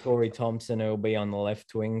think it'll be Corey Thompson who'll be on the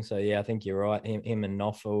left wing. So I think you're right. Him and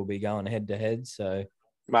Noffa will be going head to head. So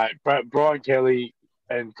mate, Brian Kelly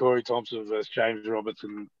and Corey Thompson versus James Roberts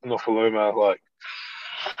and Nofaluma, like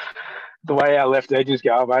the way our left edges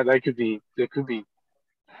go, mate, there could be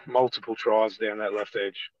multiple tries down that left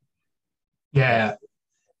edge. Yeah,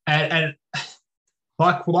 and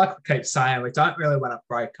like we keep saying, we don't really want to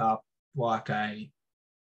break up like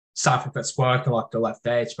something that's working like the left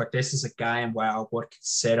edge, but this is a game where I would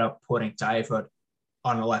consider putting David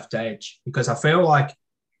on the left edge because I feel like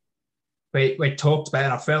we talked about it,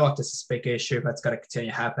 and I feel like this is a big issue that's going to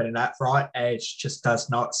continue happening. That right edge just does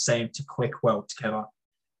not seem to click well together.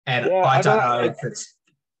 And I don't know if it's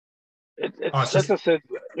as I said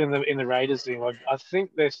in the Raiders thing, like I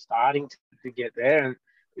think they're starting to get there, and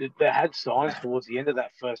they had signs towards the end of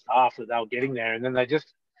that first half that they were getting there, and then they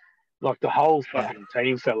just like the whole fucking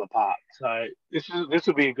team fell apart. So this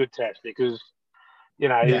will be a good test because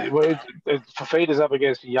Fafita's up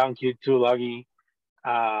against a young kid, Tuolagi.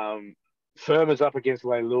 Firma's up against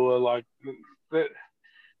Leilua. Like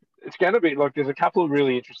it's going to be like there's a couple of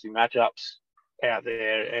really interesting matchups out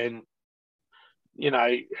there, and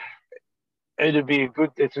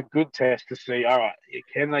it's a good test to see. All right,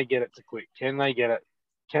 can they get it to click? Can they get it?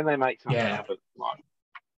 Can they make something happen? Like,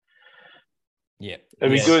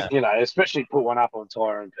 it'd be good, especially put one up on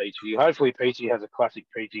Tyrone Peachy. Hopefully, Peachy has a classic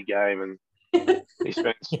Peachy game, and he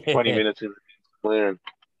spends 20 minutes in clearing.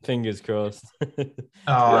 Fingers crossed.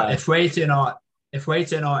 If we do not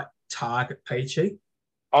target Peachy,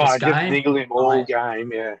 just niggle him all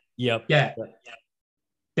game. Yeah.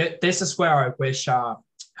 This is where I wish.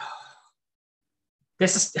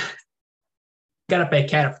 This is going to be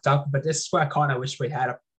counterproductive, but this is where I kind of wish we had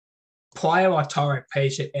a player like Tyrone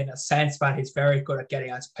Peachy in a sense that he's very good at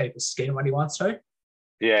getting under people's skin when he wants to.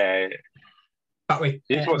 Yeah. But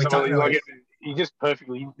he's just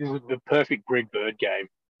perfectly. This is the perfect Greg Bird game.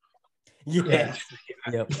 Yeah.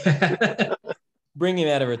 Yep. Bring him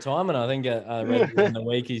out of retirement. I think I read in the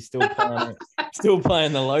week he's still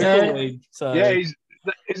playing the local league. So isn't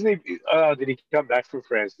he? Did he come back from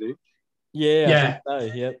France? Did he? I think so.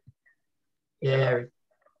 Yep. Yeah.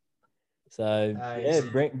 So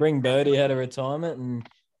bring Birdie out of retirement and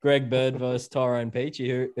Greg Bird versus Tyrone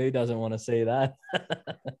Peachy. Who doesn't want to see that?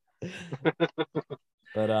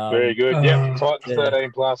 But very good. Titans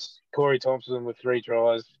 13 plus. Corey Thompson with 3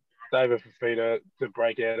 tries. David Fafita to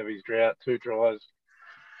break out of his drought, 2 tries.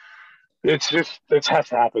 It has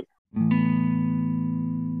to happen.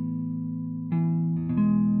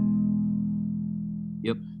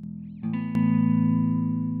 Yep.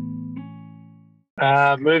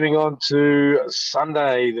 Moving on to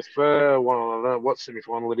Sunday, the first one. I don't know what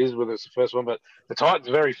semi-final it is, whether it's the first one, but the Titans'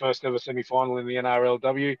 very first ever semi-final in the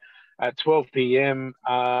NRLW at 12 p.m.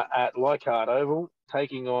 At Leichhardt Oval,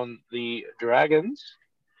 taking on the Dragons.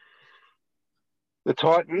 The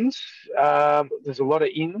Titans, there's a lot of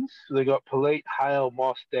ins. They've got Polite, Hale,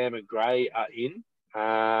 Moss, Dam, and Gray are in,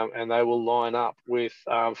 and they will line up with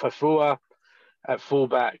Fafua at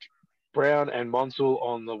fullback, Brown and Monsell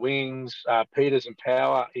on the wings, Peters and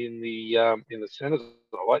Power in the centres.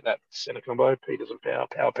 I like that centre combo, Peters and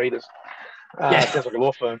Power Peters. Sounds like a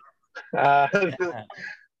law firm.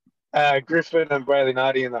 Griffin and Brayley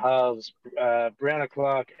Nardi in the halves, Brown and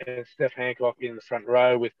Clark and Steph Hancock in the front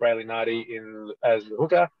row with Brayley Nardi as the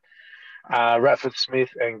hooker, Ratford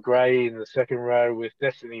Smith and Gray in the second row with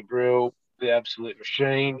Destiny Brill, the absolute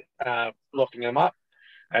machine, locking them up.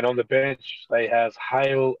 And on the bench, they have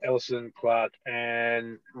Hale, Ellison, Clark,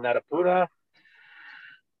 and Natapuna.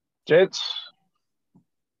 Gents,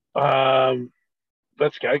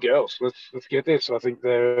 let's go, girls. Let's get this. I think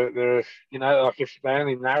they're like if they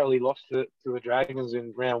only narrowly lost to the Dragons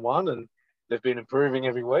in round 1 and they've been improving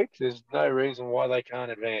every week, there's no reason why they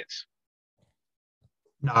can't advance.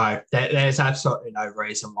 No, there's absolutely no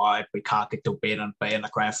reason why we can't get to bid and be in the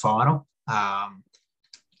grand final.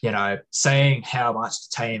 Seeing how much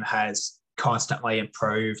the team has constantly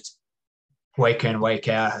improved week in, week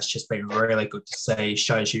out has just been really good to see.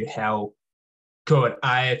 Shows you how good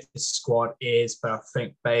A, the squad is, but I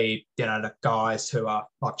think B, the guys who are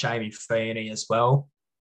like Jamie Feeney as well,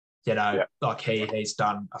 like he's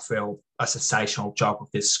done, I feel, a sensational job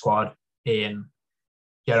with this squad in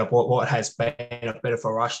what has been a bit of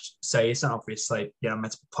a rushed season, obviously,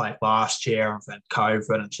 meant to be played last year and then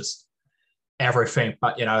COVID and just everything.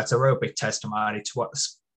 But, it's a real big testimony to what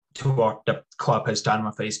the club has done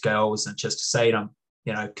with these girls, and just to see them,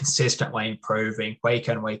 consistently improving week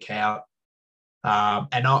in, week out,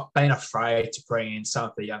 and not being afraid to bring in some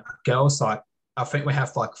of the younger girls. Like, I think we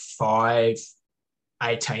have like 5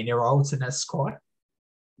 18-year-olds in this squad,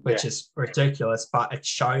 which is ridiculous, but it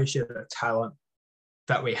shows you the talent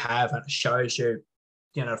that we have, and it shows you,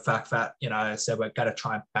 the fact that, so we're going to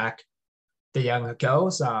try and back the younger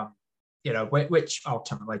girls, which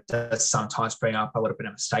ultimately does sometimes bring up a little bit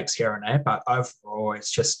of mistakes here and there, but overall,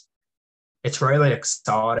 it's really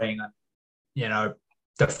exciting. And,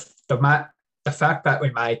 the fact that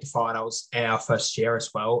we made the finals in our first year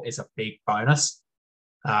as well is a big bonus.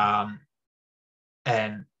 And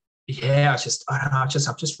yeah, I'm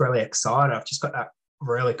just really excited. I've just got that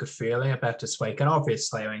really good feeling about this week. And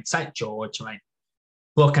obviously, St. George,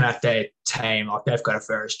 looking at their team, like, they've got a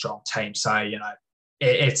very strong team. So,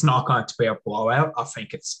 it's not going to be a blowout. I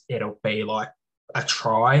think it'll be like a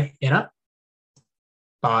try in it.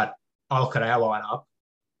 But I look at our lineup,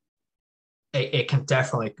 it can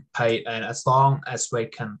definitely compete. And as long as we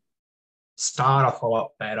can start off a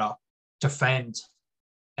lot better, defend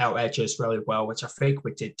our edges really well, which I think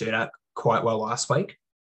we did do that quite well last week.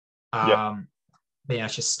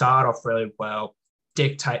 Just start off really well,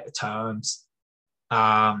 dictate the terms.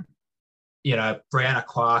 Brianna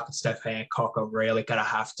Clark and Steph Hancock are really going to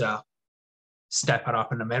have to step it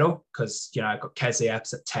up in the middle, because, got Kezzy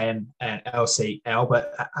Epps at 10 and Elsie Albert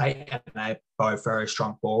at 8, and they're both very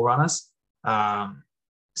strong ball runners.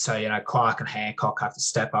 Clark and Hancock have to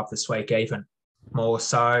step up this week even more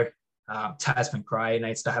so. Tasman Gray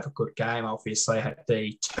needs to have a good game. Obviously, had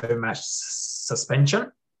the 2-match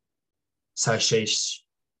suspension, so she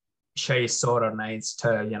sort of needs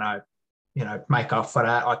to make up for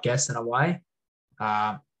that, I guess, in a way.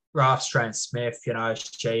 Ralph Strand-Smith,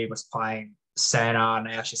 she was playing centre,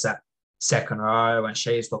 now she's at second row, and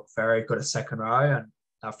she's looked very good at second row, and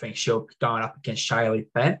I think she'll be going up against Shaylee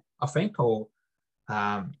Bent, I think, or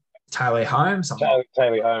Taylor Holmes.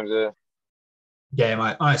 Taylor Holmes, yeah.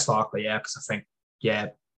 Yeah, most likely, yeah, because I think,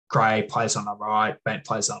 Gray plays on the right, Bent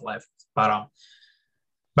plays on the left. But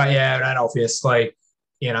yeah, and obviously,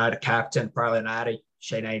 the captain, Braylon Addy,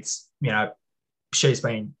 she needs, she's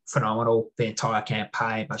been phenomenal the entire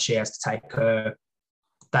campaign, but she has to take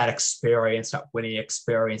that experience, that winning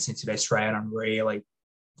experience into this round and really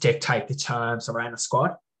dictate the terms around the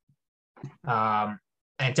squad. And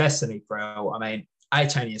Destiny Brill,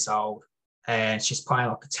 18 years old, and she's playing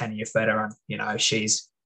like a 10-year veteran. She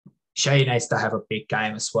needs to have a big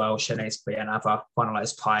game as well. She needs to be another one of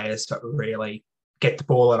those players that really get the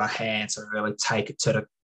ball in her hands and really take it to the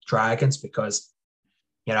Dragons, because,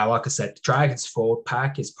 like I said, the Dragons forward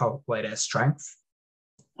pack is probably their strength.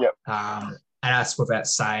 Yep. And that's without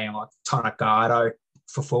saying, like, Tonegado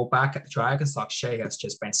for fullback at the Dragons, like, she has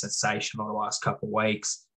just been sensational the last couple of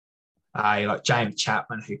weeks. You got Jamie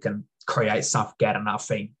Chapman, who can create something out of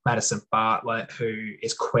nothing. Madison Bartlett, who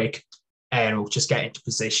is quick and will just get into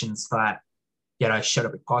positions that,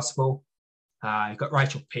 shouldn't be possible. You've got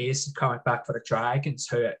Rachel Pearson coming back for the Dragons,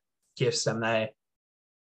 who gives them their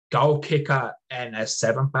goal kicker and their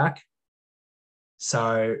 7 back.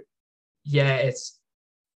 So, yeah, it's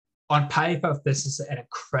on paper, this is an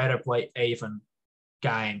incredibly even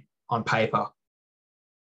game on paper.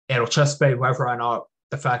 It'll just be whether or not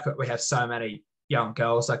the fact that we have so many young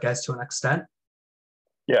girls, I guess, to an extent.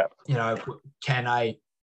 Yeah. Can I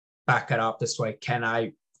back it up this week? Can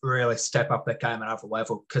I really step up that game at another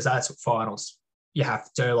level? Because that's what finals you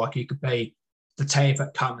have to do. Like, you could be the team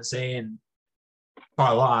that comes in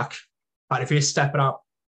by luck, but if you step it up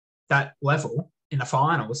that level in the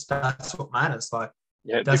finals, that's what matters. Like,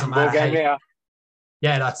 it doesn't matter how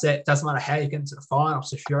yeah, that's it. Doesn't matter how you get into the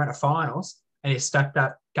finals. If you're in the finals and you step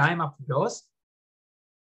that game up of yours,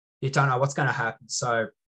 you don't know what's going to happen. So,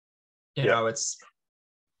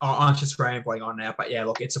 I'm just rambling on now, but yeah,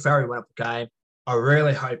 look, it's a very winnable game. I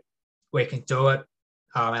really hope we can do it.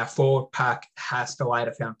 Our forward pack has to lay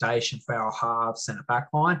the foundation for our halves and the back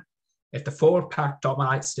line. If the forward pack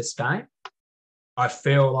dominates this game, I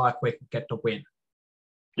feel like we can get the win.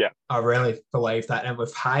 Yeah. I really believe that. And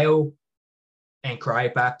with Hale and Gray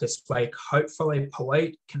back this week, hopefully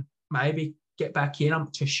Polite can maybe get back in. I'm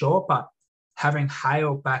not too sure, but having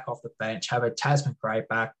Hale back off the bench, having Tasman Gray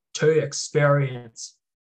back, 2 experienced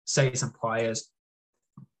seasoned players,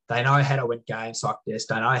 they know how to win games like this.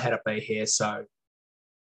 They know how to be here. So,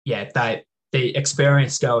 yeah, the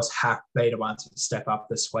experienced girls have to be the ones to step up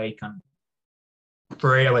this week and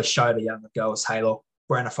really show the younger girls, hey, look,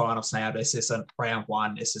 we're in the finals now. This isn't round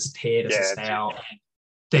one. This is here. This is Yeah, now. And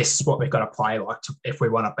this is what we've got to play like if we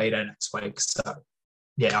want to beat it next week. So,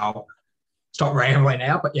 yeah, I'll stop rambling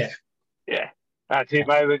now. But, yeah. Yeah. That's it,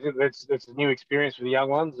 mate. It's a new experience for the young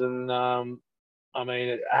ones. And, I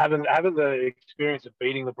mean, having the experience of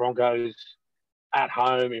beating the Broncos at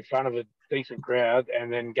home in front of a decent crowd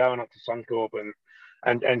and then going up to Suncorp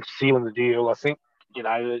and sealing the deal, I think, you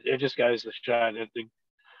know, it just goes to show that they've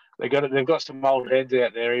got some old heads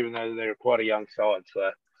out there, even though they're quite a young side.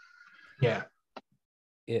 So, yeah.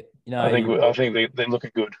 Yeah, you know, I think they're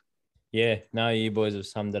looking good. Yeah, no, you boys have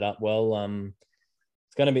summed it up well.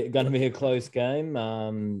 It's going to be a close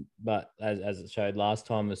game, but as it showed last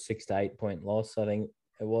time, a 6 to 8 point loss, I think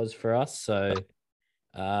it was for us. So,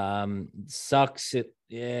 sucks.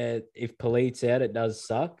 If Polite's out, it does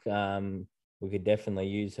suck. We could definitely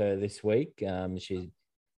use her this week.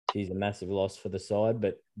 She's a massive loss for the side,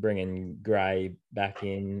 but bringing Gray back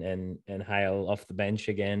in and Hale off the bench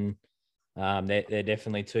again, they're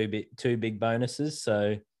definitely two big bonuses.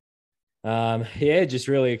 So, just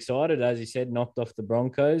really excited. As you said, knocked off the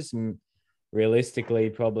Broncos, and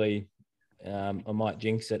realistically, probably I might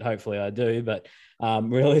jinx it. Hopefully, I do. But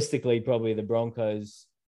realistically, probably the Broncos.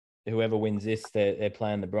 Whoever wins this, they're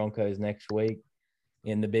playing the Broncos next week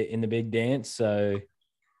in the big dance. So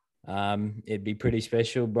it'd be pretty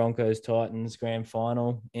special. Broncos Titans grand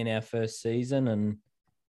final in our first season, and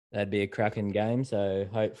that'd be a cracking game. So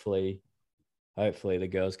hopefully the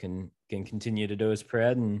girls can continue to do us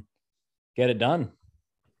proud and get it done.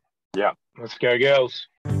 Yeah, let's go, girls.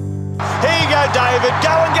 Here you go, David.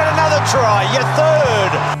 Go and get another try. Your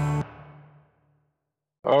third.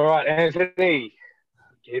 All right, Anthony,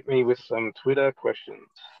 hit me with some Twitter questions.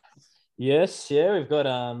 Yes, yeah, we've got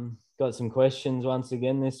some questions once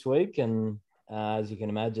again this week, and as you can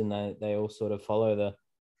imagine, they all sort of follow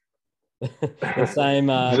the same.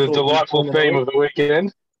 The delightful theme of the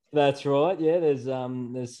weekend. That's right. Yeah, there's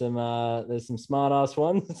some smart ass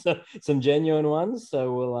ones, some genuine ones.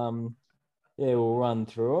 So we'll run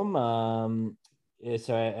through them.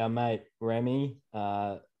 So our mate Remy,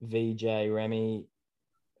 VJ Remy,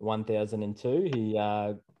 1002. He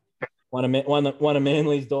one of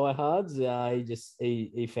Manly's diehards.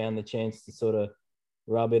 He found the chance to sort of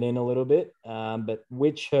rub it in a little bit. But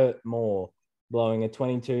which hurt more, blowing a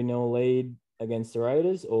 22-0 lead against the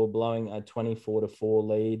Raiders or blowing a 24-4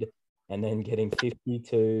 lead and then getting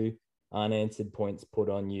 52 unanswered points put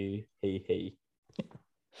on you? He.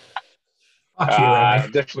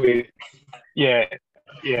 Definitely. Yeah.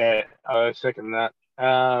 I second that.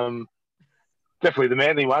 Definitely the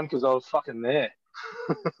Manly one because I was fucking there.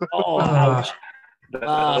 Oh, ouch. That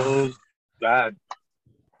was bad.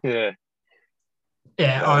 Yeah.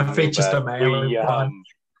 Yeah, I think just a Manly one.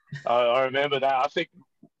 I remember that. I think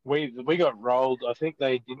we got rolled. I think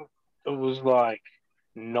they didn't. It was like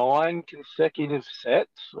 9 consecutive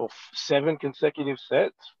sets or 7 consecutive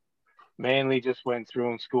sets. Manly just went through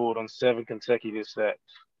and scored on 7 consecutive sets.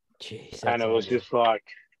 Jeez, and it was just like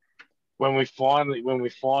when we finally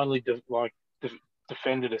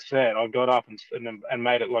defended a set, I got up and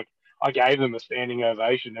made it like I gave them a standing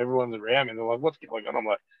ovation. Everyone's around me. They're like, "What's going on?" I'm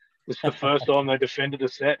like, "This is the first time they defended a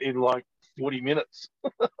set in like 40 minutes."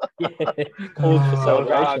 Called for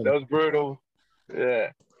celebration. That was brutal.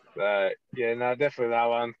 Yeah. Definitely that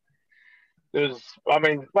one.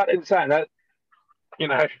 But in saying that, you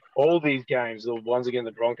know, all these games, the ones against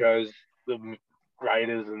the Broncos, the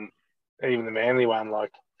Raiders, and even the Manly one,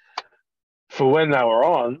 like, for when they were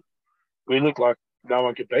on, we looked like no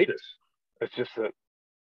one could beat us. It's just that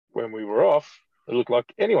when we were off, it looked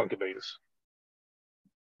like anyone could beat us.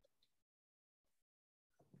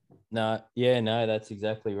 No, that's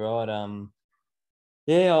exactly right. I'll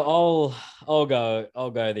go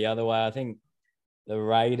the other way. I think the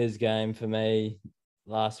Raiders game for me,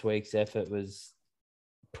 last week's effort was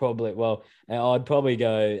I'd probably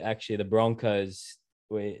go actually the Broncos,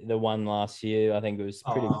 the one last year. I think it was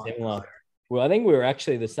pretty similar. Well, I think we were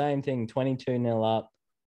actually the same thing, 22-0 up,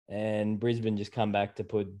 and Brisbane just come back to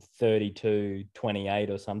put 32-28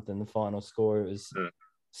 or something, the final score. It was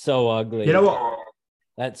so ugly. You know what?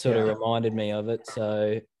 That sort of reminded me of it.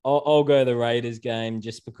 So I'll go the Raiders game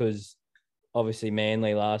just because obviously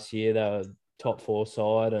Manly last year, they were top 4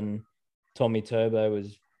 side and Tommy Turbo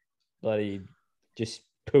was bloody just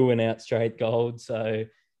pooing out straight gold. So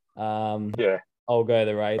I'll go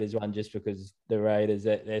the Raiders one just because the Raiders,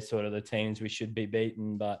 they're sort of the teams we should be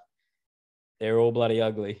beating, but they're all bloody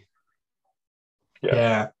ugly.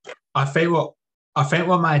 Yeah. I think what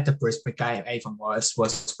made the Brisbane game even worse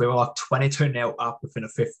was we were like 22-0 up within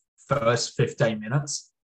the first 15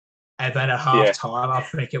 minutes. And then at half time, I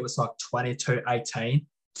think it was like 22-18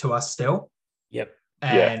 to us still. Yep.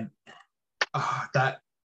 And that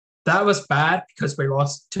was bad because we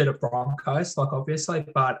lost to the Broncos, like obviously,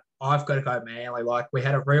 but I've got to go Manly. Like we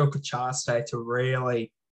had a real good chance today to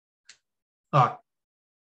really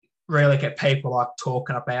get people like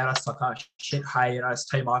talking about us. Like, oh shit, hey, this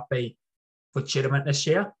team might be legitimate this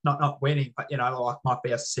year. Not winning, but like might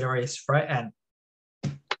be a serious threat. And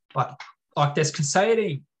like there's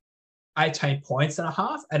conceding 18 points and a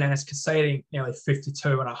half, and then it's conceding nearly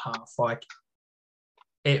 52 and a half. Like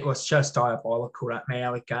it was just diabolical, that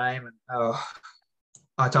Manly game. And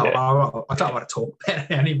I don't want to talk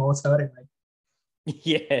about it anymore. It's hurting me.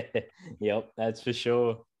 Yeah. Yep. That's for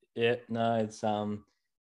sure. Yeah. No, it's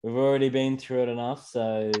we've already been through it enough.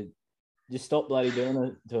 So just stop bloody doing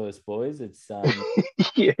it to us, boys. It's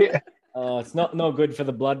it's not good for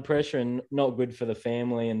the blood pressure and not good for the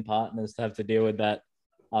family and partners to have to deal with that,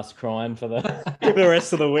 us crying for the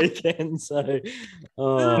rest of the weekend. So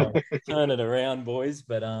turn it around, boys.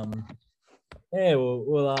 But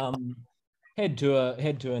we'll head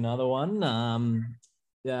to another one.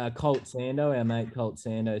 Colt Sando, our mate Colt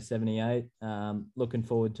Sando 78. Looking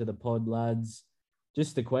forward to the pod, lads.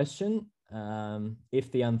 Just a question.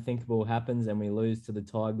 If the unthinkable happens and we lose to the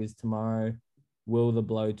Tigers tomorrow, will the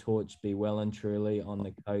blowtorch be well and truly on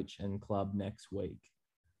the coach and club next week?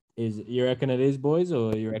 You reckon it is, boys,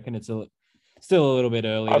 or you reckon it's still a little bit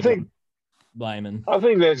early? I think blaming. I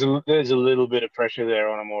think there's a little bit of pressure there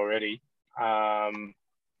on them already.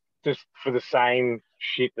 Just for the same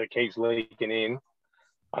shit that keeps leaking in.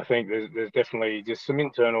 I think there's definitely just some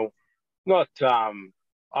internal, not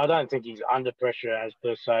I don't think he's under pressure as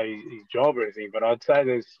per se his job or anything, but I'd say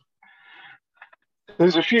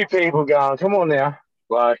there's a few people going, come on now,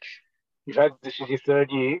 like this is your third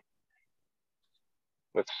year.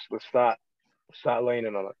 Let's start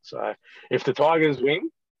leaning on it. So if the Tigers win,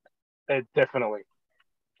 definitely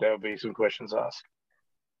there'll be some questions asked,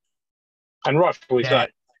 and rightfully so.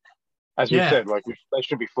 As we said, like they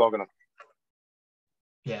should be flogging them.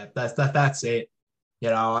 Yeah, that's it.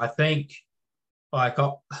 I think I'm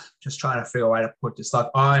just trying to figure a way to put this.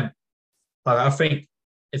 I think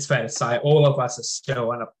it's fair to say all of us are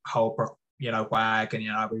still in a Holbrook,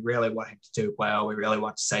 wagon. We really want him to do well. We really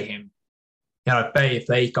want to see him, be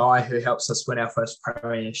the guy who helps us win our first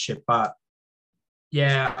premiership. But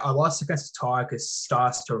a loss against the Tigers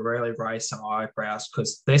starts to really raise some eyebrows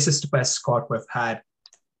because this is the best squad we've had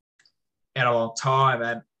in a long time.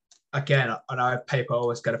 And again, I know people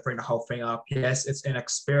always got to bring the whole thing up. Yes, it's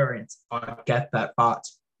inexperience. I get that. But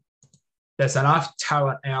there's enough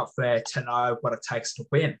talent out there to know what it takes to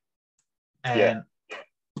win. And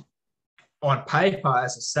on paper,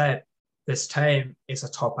 as I said, this team is a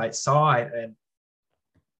top 8 side. And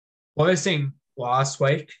losing last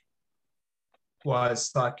week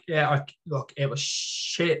was it was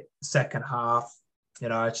shit second half.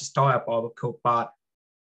 It's just diabolical. But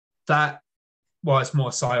that was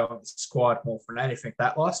more so on the squad more than anything,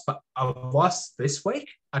 that loss. But a loss this week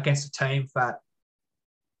against a team that,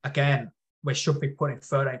 again, we should be putting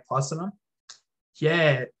 13 plus on them.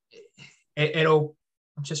 Yeah, it'll.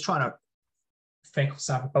 I'm just trying to think of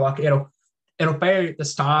something, but it'll be the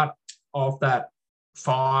start of that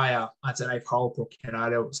fire underneath Holbrook.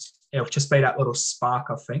 It'll just be that little spark,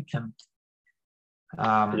 I think. And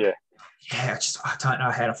I don't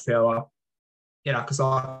know how to feel. Because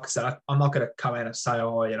like I said, I'm not going to come out and say,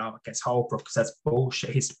 I'm against Holbrook because that's bullshit.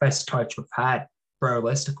 He's the best coach we've had,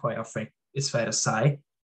 realistically, I think it's fair to say.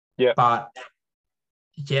 Yeah. But,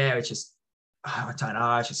 it's just, I don't know.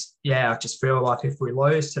 I just feel like if we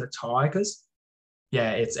lose to the Tigers,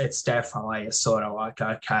 it's definitely a sort of like,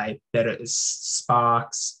 okay, that it is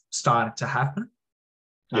sparks starting to happen.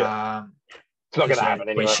 Yeah. It's not going to happen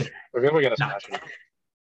anyway. We're going to smash it.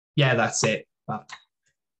 Yeah, that's it. But,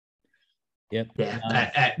 yep.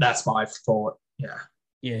 Yeah, that's my thought. Yeah.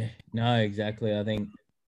 Yeah, no, exactly. I think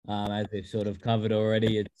as we've sort of covered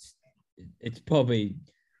already, it's probably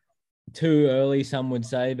too early, some would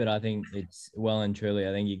say, but I think it's well and truly,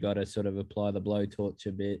 I think you got to sort of apply the blowtorch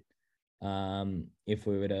a bit. If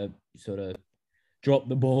we were to sort of drop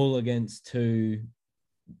the ball against two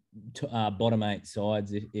bottom 8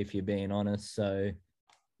 sides, if you're being honest. So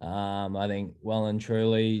I think well and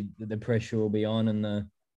truly the pressure will be on and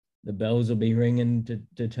the bells will be ringing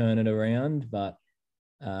to turn it around. But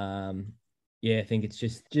I think it's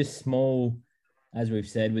just small, as we've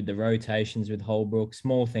said, with the rotations with Holbrook,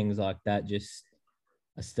 small things like that just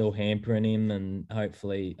are still hampering him, and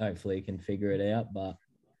hopefully he can figure it out. But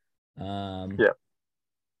we'll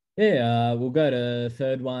go to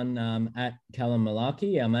third one at Callum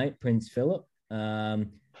Malaki, our mate Prince Philip.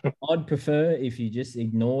 I'd prefer if you just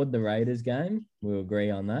ignored the Raiders game. We'll agree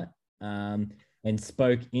on that. And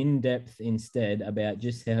spoke in depth instead about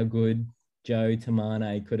just how good Joe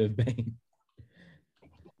Tamane could have been.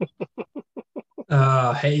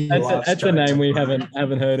 That's a name we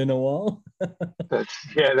haven't heard in a while.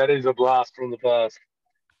 That is a blast from the past.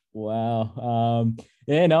 Wow.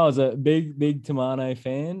 I was a big Tamane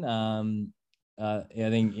fan. I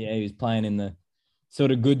think he was playing in the sort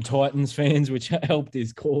of good Titans fans, which helped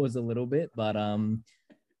his cause a little bit. But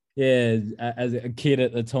as a kid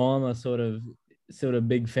at the time, I sort of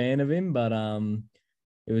big fan of him. But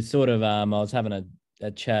it was sort of I was having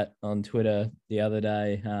a chat on Twitter the other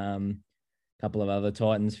day. Couple of other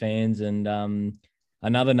Titans fans, and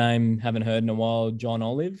another name haven't heard in a while, John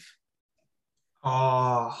Olive.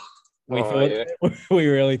 We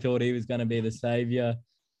really thought he was going to be the savior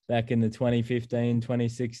back in the 2015,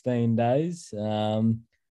 2016 days.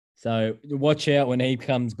 So watch out when he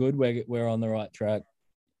comes good. We're on the right track.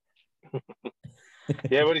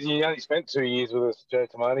 Yeah, what did he only spent 2 years with us, Joe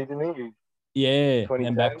Tamane, didn't he? Yeah,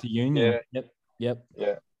 and back to Union. Yeah. Yep.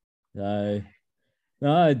 Yeah. So,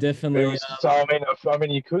 no, definitely. I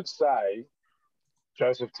mean, you could say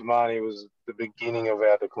Joseph Tamane was the beginning of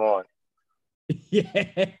our decline. Yeah,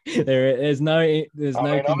 there's no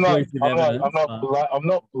conclusive evidence. I'm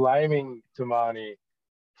not blaming Tamane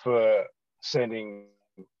for sending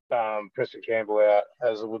Preston Campbell out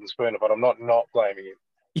as a wooden spooner, but I'm not blaming him.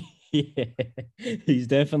 Yeah, he's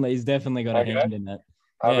definitely got a hand in that.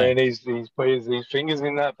 I mean, he's his fingers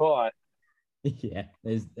in that pie. Yeah,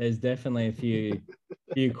 there's definitely a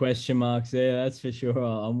few question marks there. That's for sure.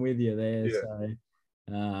 I'm with you there. Yeah.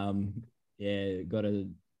 So,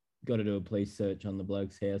 got to do a police search on the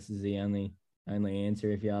bloke's house is the only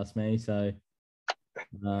answer if you ask me. So,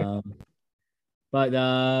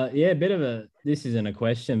 this isn't a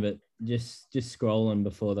question, but just scrolling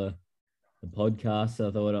before the podcast,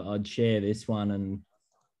 I thought I'd share this one, and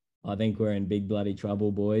I think we're in big bloody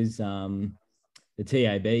trouble, boys. The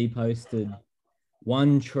TAB posted,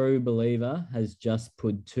 one true believer has just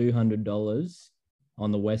put $200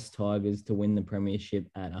 on the West Tigers to win the premiership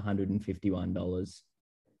at $151.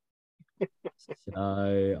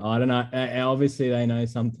 So I don't know. Obviously, they know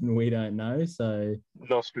something we don't know. So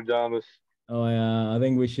Nostradamus. I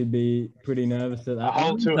think we should be pretty nervous at that. A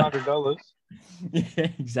whole $200. Yeah,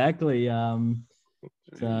 exactly.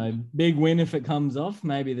 So big win if it comes off.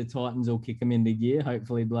 Maybe the Titans will kick them into gear.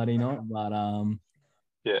 Hopefully, bloody not. But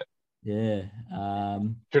yeah.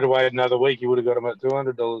 Should have waited another week. You would have got him at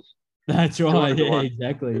 $200. That's right. Yeah,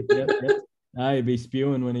 exactly. Yep. No, he'd be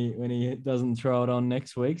spewing when he doesn't throw it on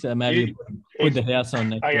next week. So maybe put the house on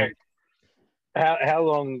next week. How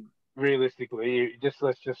long realistically?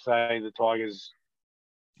 Let's just say the Tigers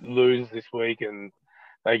lose this week and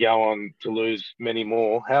they go on to lose many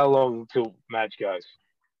more. How long till Madge goes?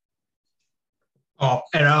 Oh,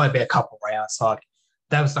 it'll only be a couple of rounds. Like,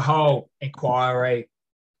 that was the whole inquiry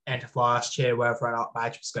end of last year, whether or not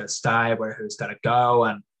Madge was going to stay, where who's going to go,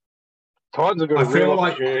 and Titans have got a real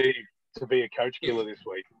opportunity to be a coach killer this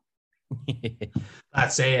week.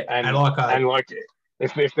 That's it.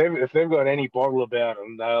 If they've got any bottle about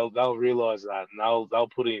them, they'll realise that, and they'll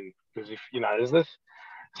put in, because if there's this.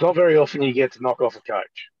 It's not very often you get to knock off a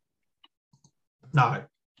coach. No,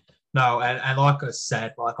 and like I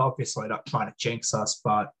said, like, obviously not trying to jinx us,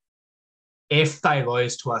 but if they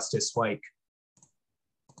lose to us this week,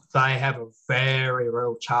 they have a very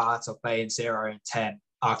real chance of being 0-10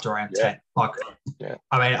 after round 10. Like,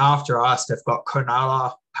 I mean, after us, they've got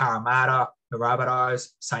Cronulla, Parramatta, the Rabbitohs,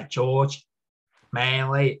 St. George,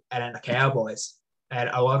 Manly, and then the Cowboys. And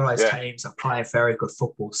a lot of those teams are playing very good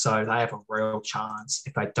football, so they have a real chance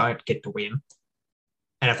if they don't get the win.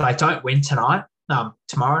 And if they don't win tomorrow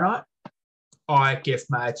night, I give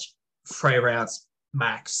Madge 3 rounds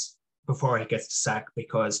max before he gets the sack,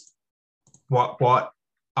 because what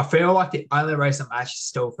I feel like the only reason Madge is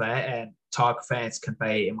still there, and Tiger fans can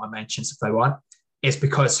be in my mentions if they want, is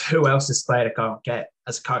because who else is there to go and get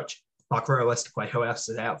as a coach? Like, realistically, who else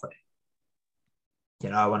is out there?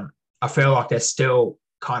 And I feel like they're still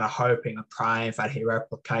kind of hoping and praying that he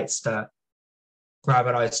replicates the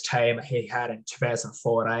Rabbitohs team he had in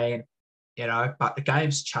 2014, but the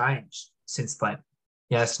game's changed since then.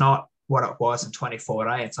 Yeah, it's not what it was in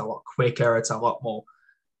 2014. It's a lot quicker. It's a lot more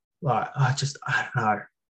like, I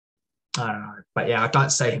don't know. But yeah, I don't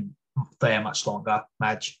see him there much longer,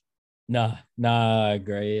 Madge. No, I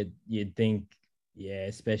agree. You'd think,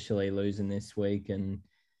 especially losing this week, and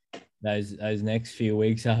those next few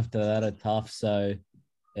weeks after that are tough. So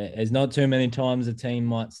there's not too many times a team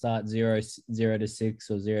might start 0-6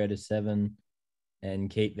 or 0-7 and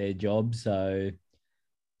keep their job. So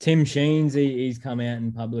Tim Sheens, he's come out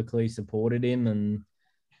and publicly supported him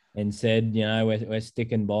and said, we're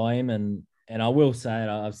sticking by him. And I will say it,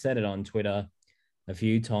 I've said it on Twitter a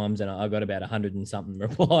few times, and I got about 100 and something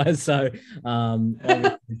replies. So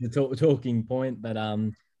it's a talking point, but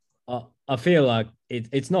I feel like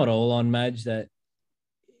it's not all on Madge. That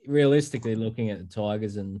realistically, looking at the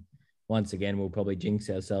Tigers, and once again we'll probably jinx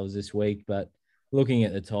ourselves this week, but looking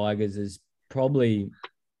at the Tigers is probably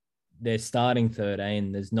they're starting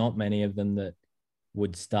 13. There's not many of them that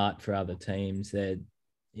would start for other teams. They're,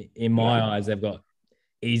 in my eyes, they've got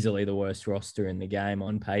easily the worst roster in the game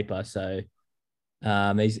on paper. So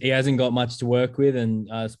he hasn't got much to work with,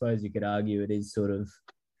 and I suppose you could argue it is sort of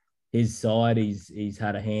his side. He's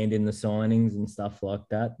had a hand in the signings and stuff like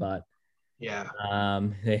that, but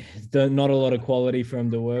there's not a lot of quality for him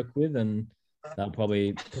to work with, and they'll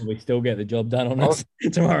probably still get the job done on us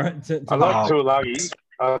tomorrow. I like Tuilagi.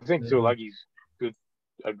 I think Tuilagi's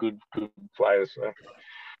a good player. So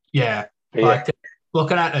like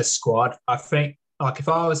looking at a squad, I think like if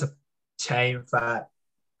I was a team that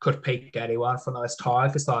could pick anyone from those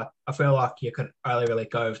Tigers, like I feel like you could only really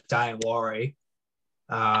go with Dane Warry,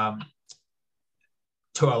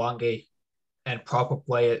 Tuilagi, and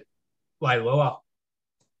probably Leilua,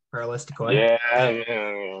 realistically.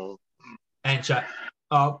 And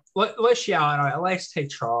Luciano, at least he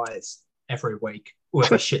tries every week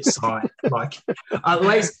with a shit side. Like, at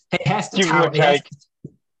least he has to tell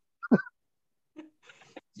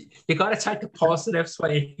you got to take the positives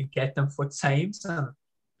where you can get them for teams. And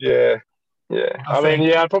I'd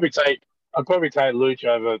probably take Luch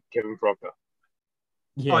over Kevin Proctor.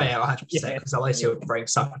 100%. Because at least he'll bring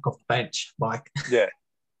something off the bench. But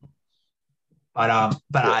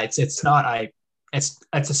it's not it's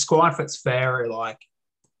a squad that's very like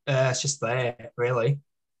it's just there really.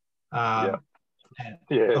 Like I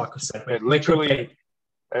said, it literally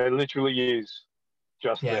is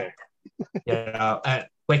just there. And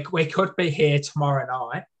we could be here tomorrow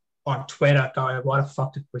night on Twitter going, "Why the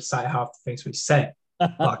fuck did we say half the things we said?"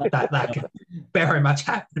 Like that could very much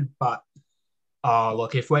happen. But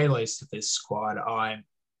look, if we lose to this squad,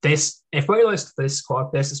 this is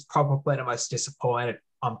probably the most disappointed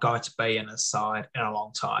I'm going to be in a side in a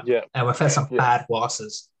long time. And we've had some bad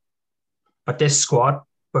losses. But this squad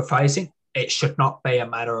we're facing, it should not be a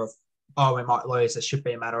matter of, we might lose. It should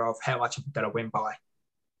be a matter of how much we're going to win by.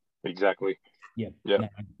 Exactly. No,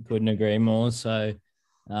 couldn't agree more. So,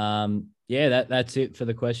 that's it for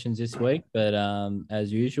the questions this week. But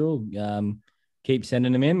as usual, keep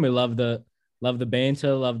sending them in. We love the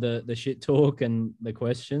banter, love the shit talk and the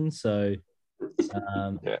questions. So,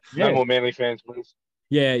 no more Manly fans, please.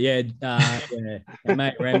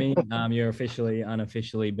 Mate Remy, you're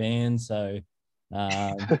unofficially banned. So,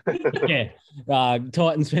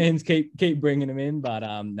 Titans fans keep bringing them in. But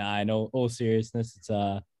in all seriousness, it's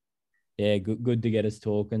good to get us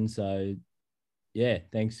talking. So,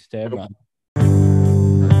 thanks to everyone.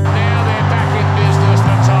 Now they're back in business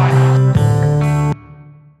for time.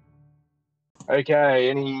 Okay,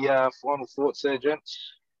 any final thoughts there, gents?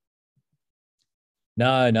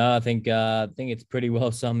 No, I think it's pretty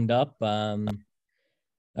well summed up.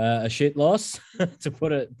 A shit loss, to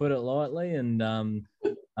put it lightly, and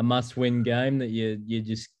a must-win game that you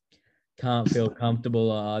just can't feel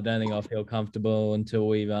comfortable. I don't think I feel comfortable until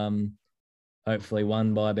we've hopefully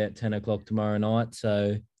won by about 10 o'clock tomorrow night.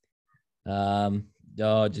 So,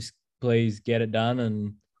 just please get it done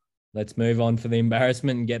and let's move on for the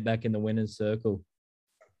embarrassment and get back in the winner's circle.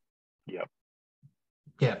 Yeah,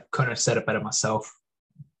 couldn't have said it better myself.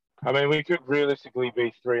 I mean, we could realistically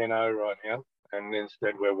be 3-0 right now, and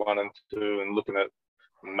instead we're 1-2 and looking at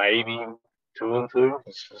maybe 2-2.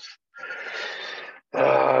 It's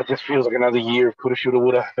just feels like another year of coulda, shoulda,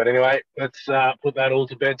 woulda. But anyway, let's put that all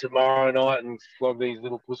to bed tomorrow night and flog these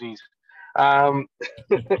little pussies. That'll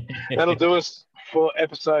do us for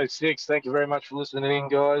episode 6. Thank you very much for listening in,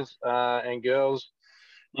 guys and girls.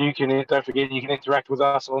 Don't forget, you can interact with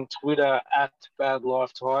us on Twitter at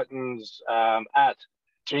BadLifeTitans, at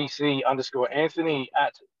GC_Anthony,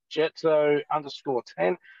 at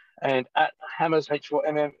Jetso_10, and at Hammers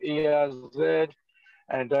H4MMERZ.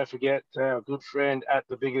 And don't forget our good friend at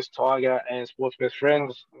the Biggest Tiger and Sports Best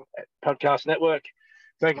Friends podcast network.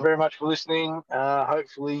 Thank you very much for listening.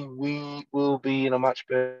 Hopefully we will be in a much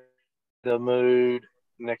better mood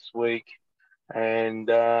next week. And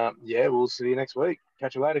we'll see you next week.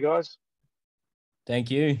 Catch you later, guys.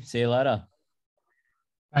 Thank you. See you later.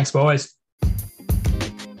 Thanks, boys.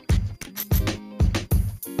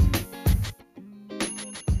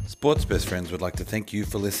 Sports Best Friends would like to thank you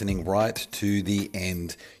for listening right to the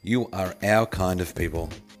end. You are our kind of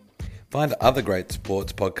people. Find other great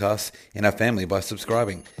sports podcasts in our family by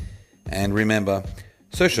subscribing. And remember,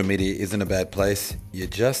 social media isn't a bad place. You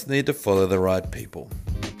just need to follow the right people.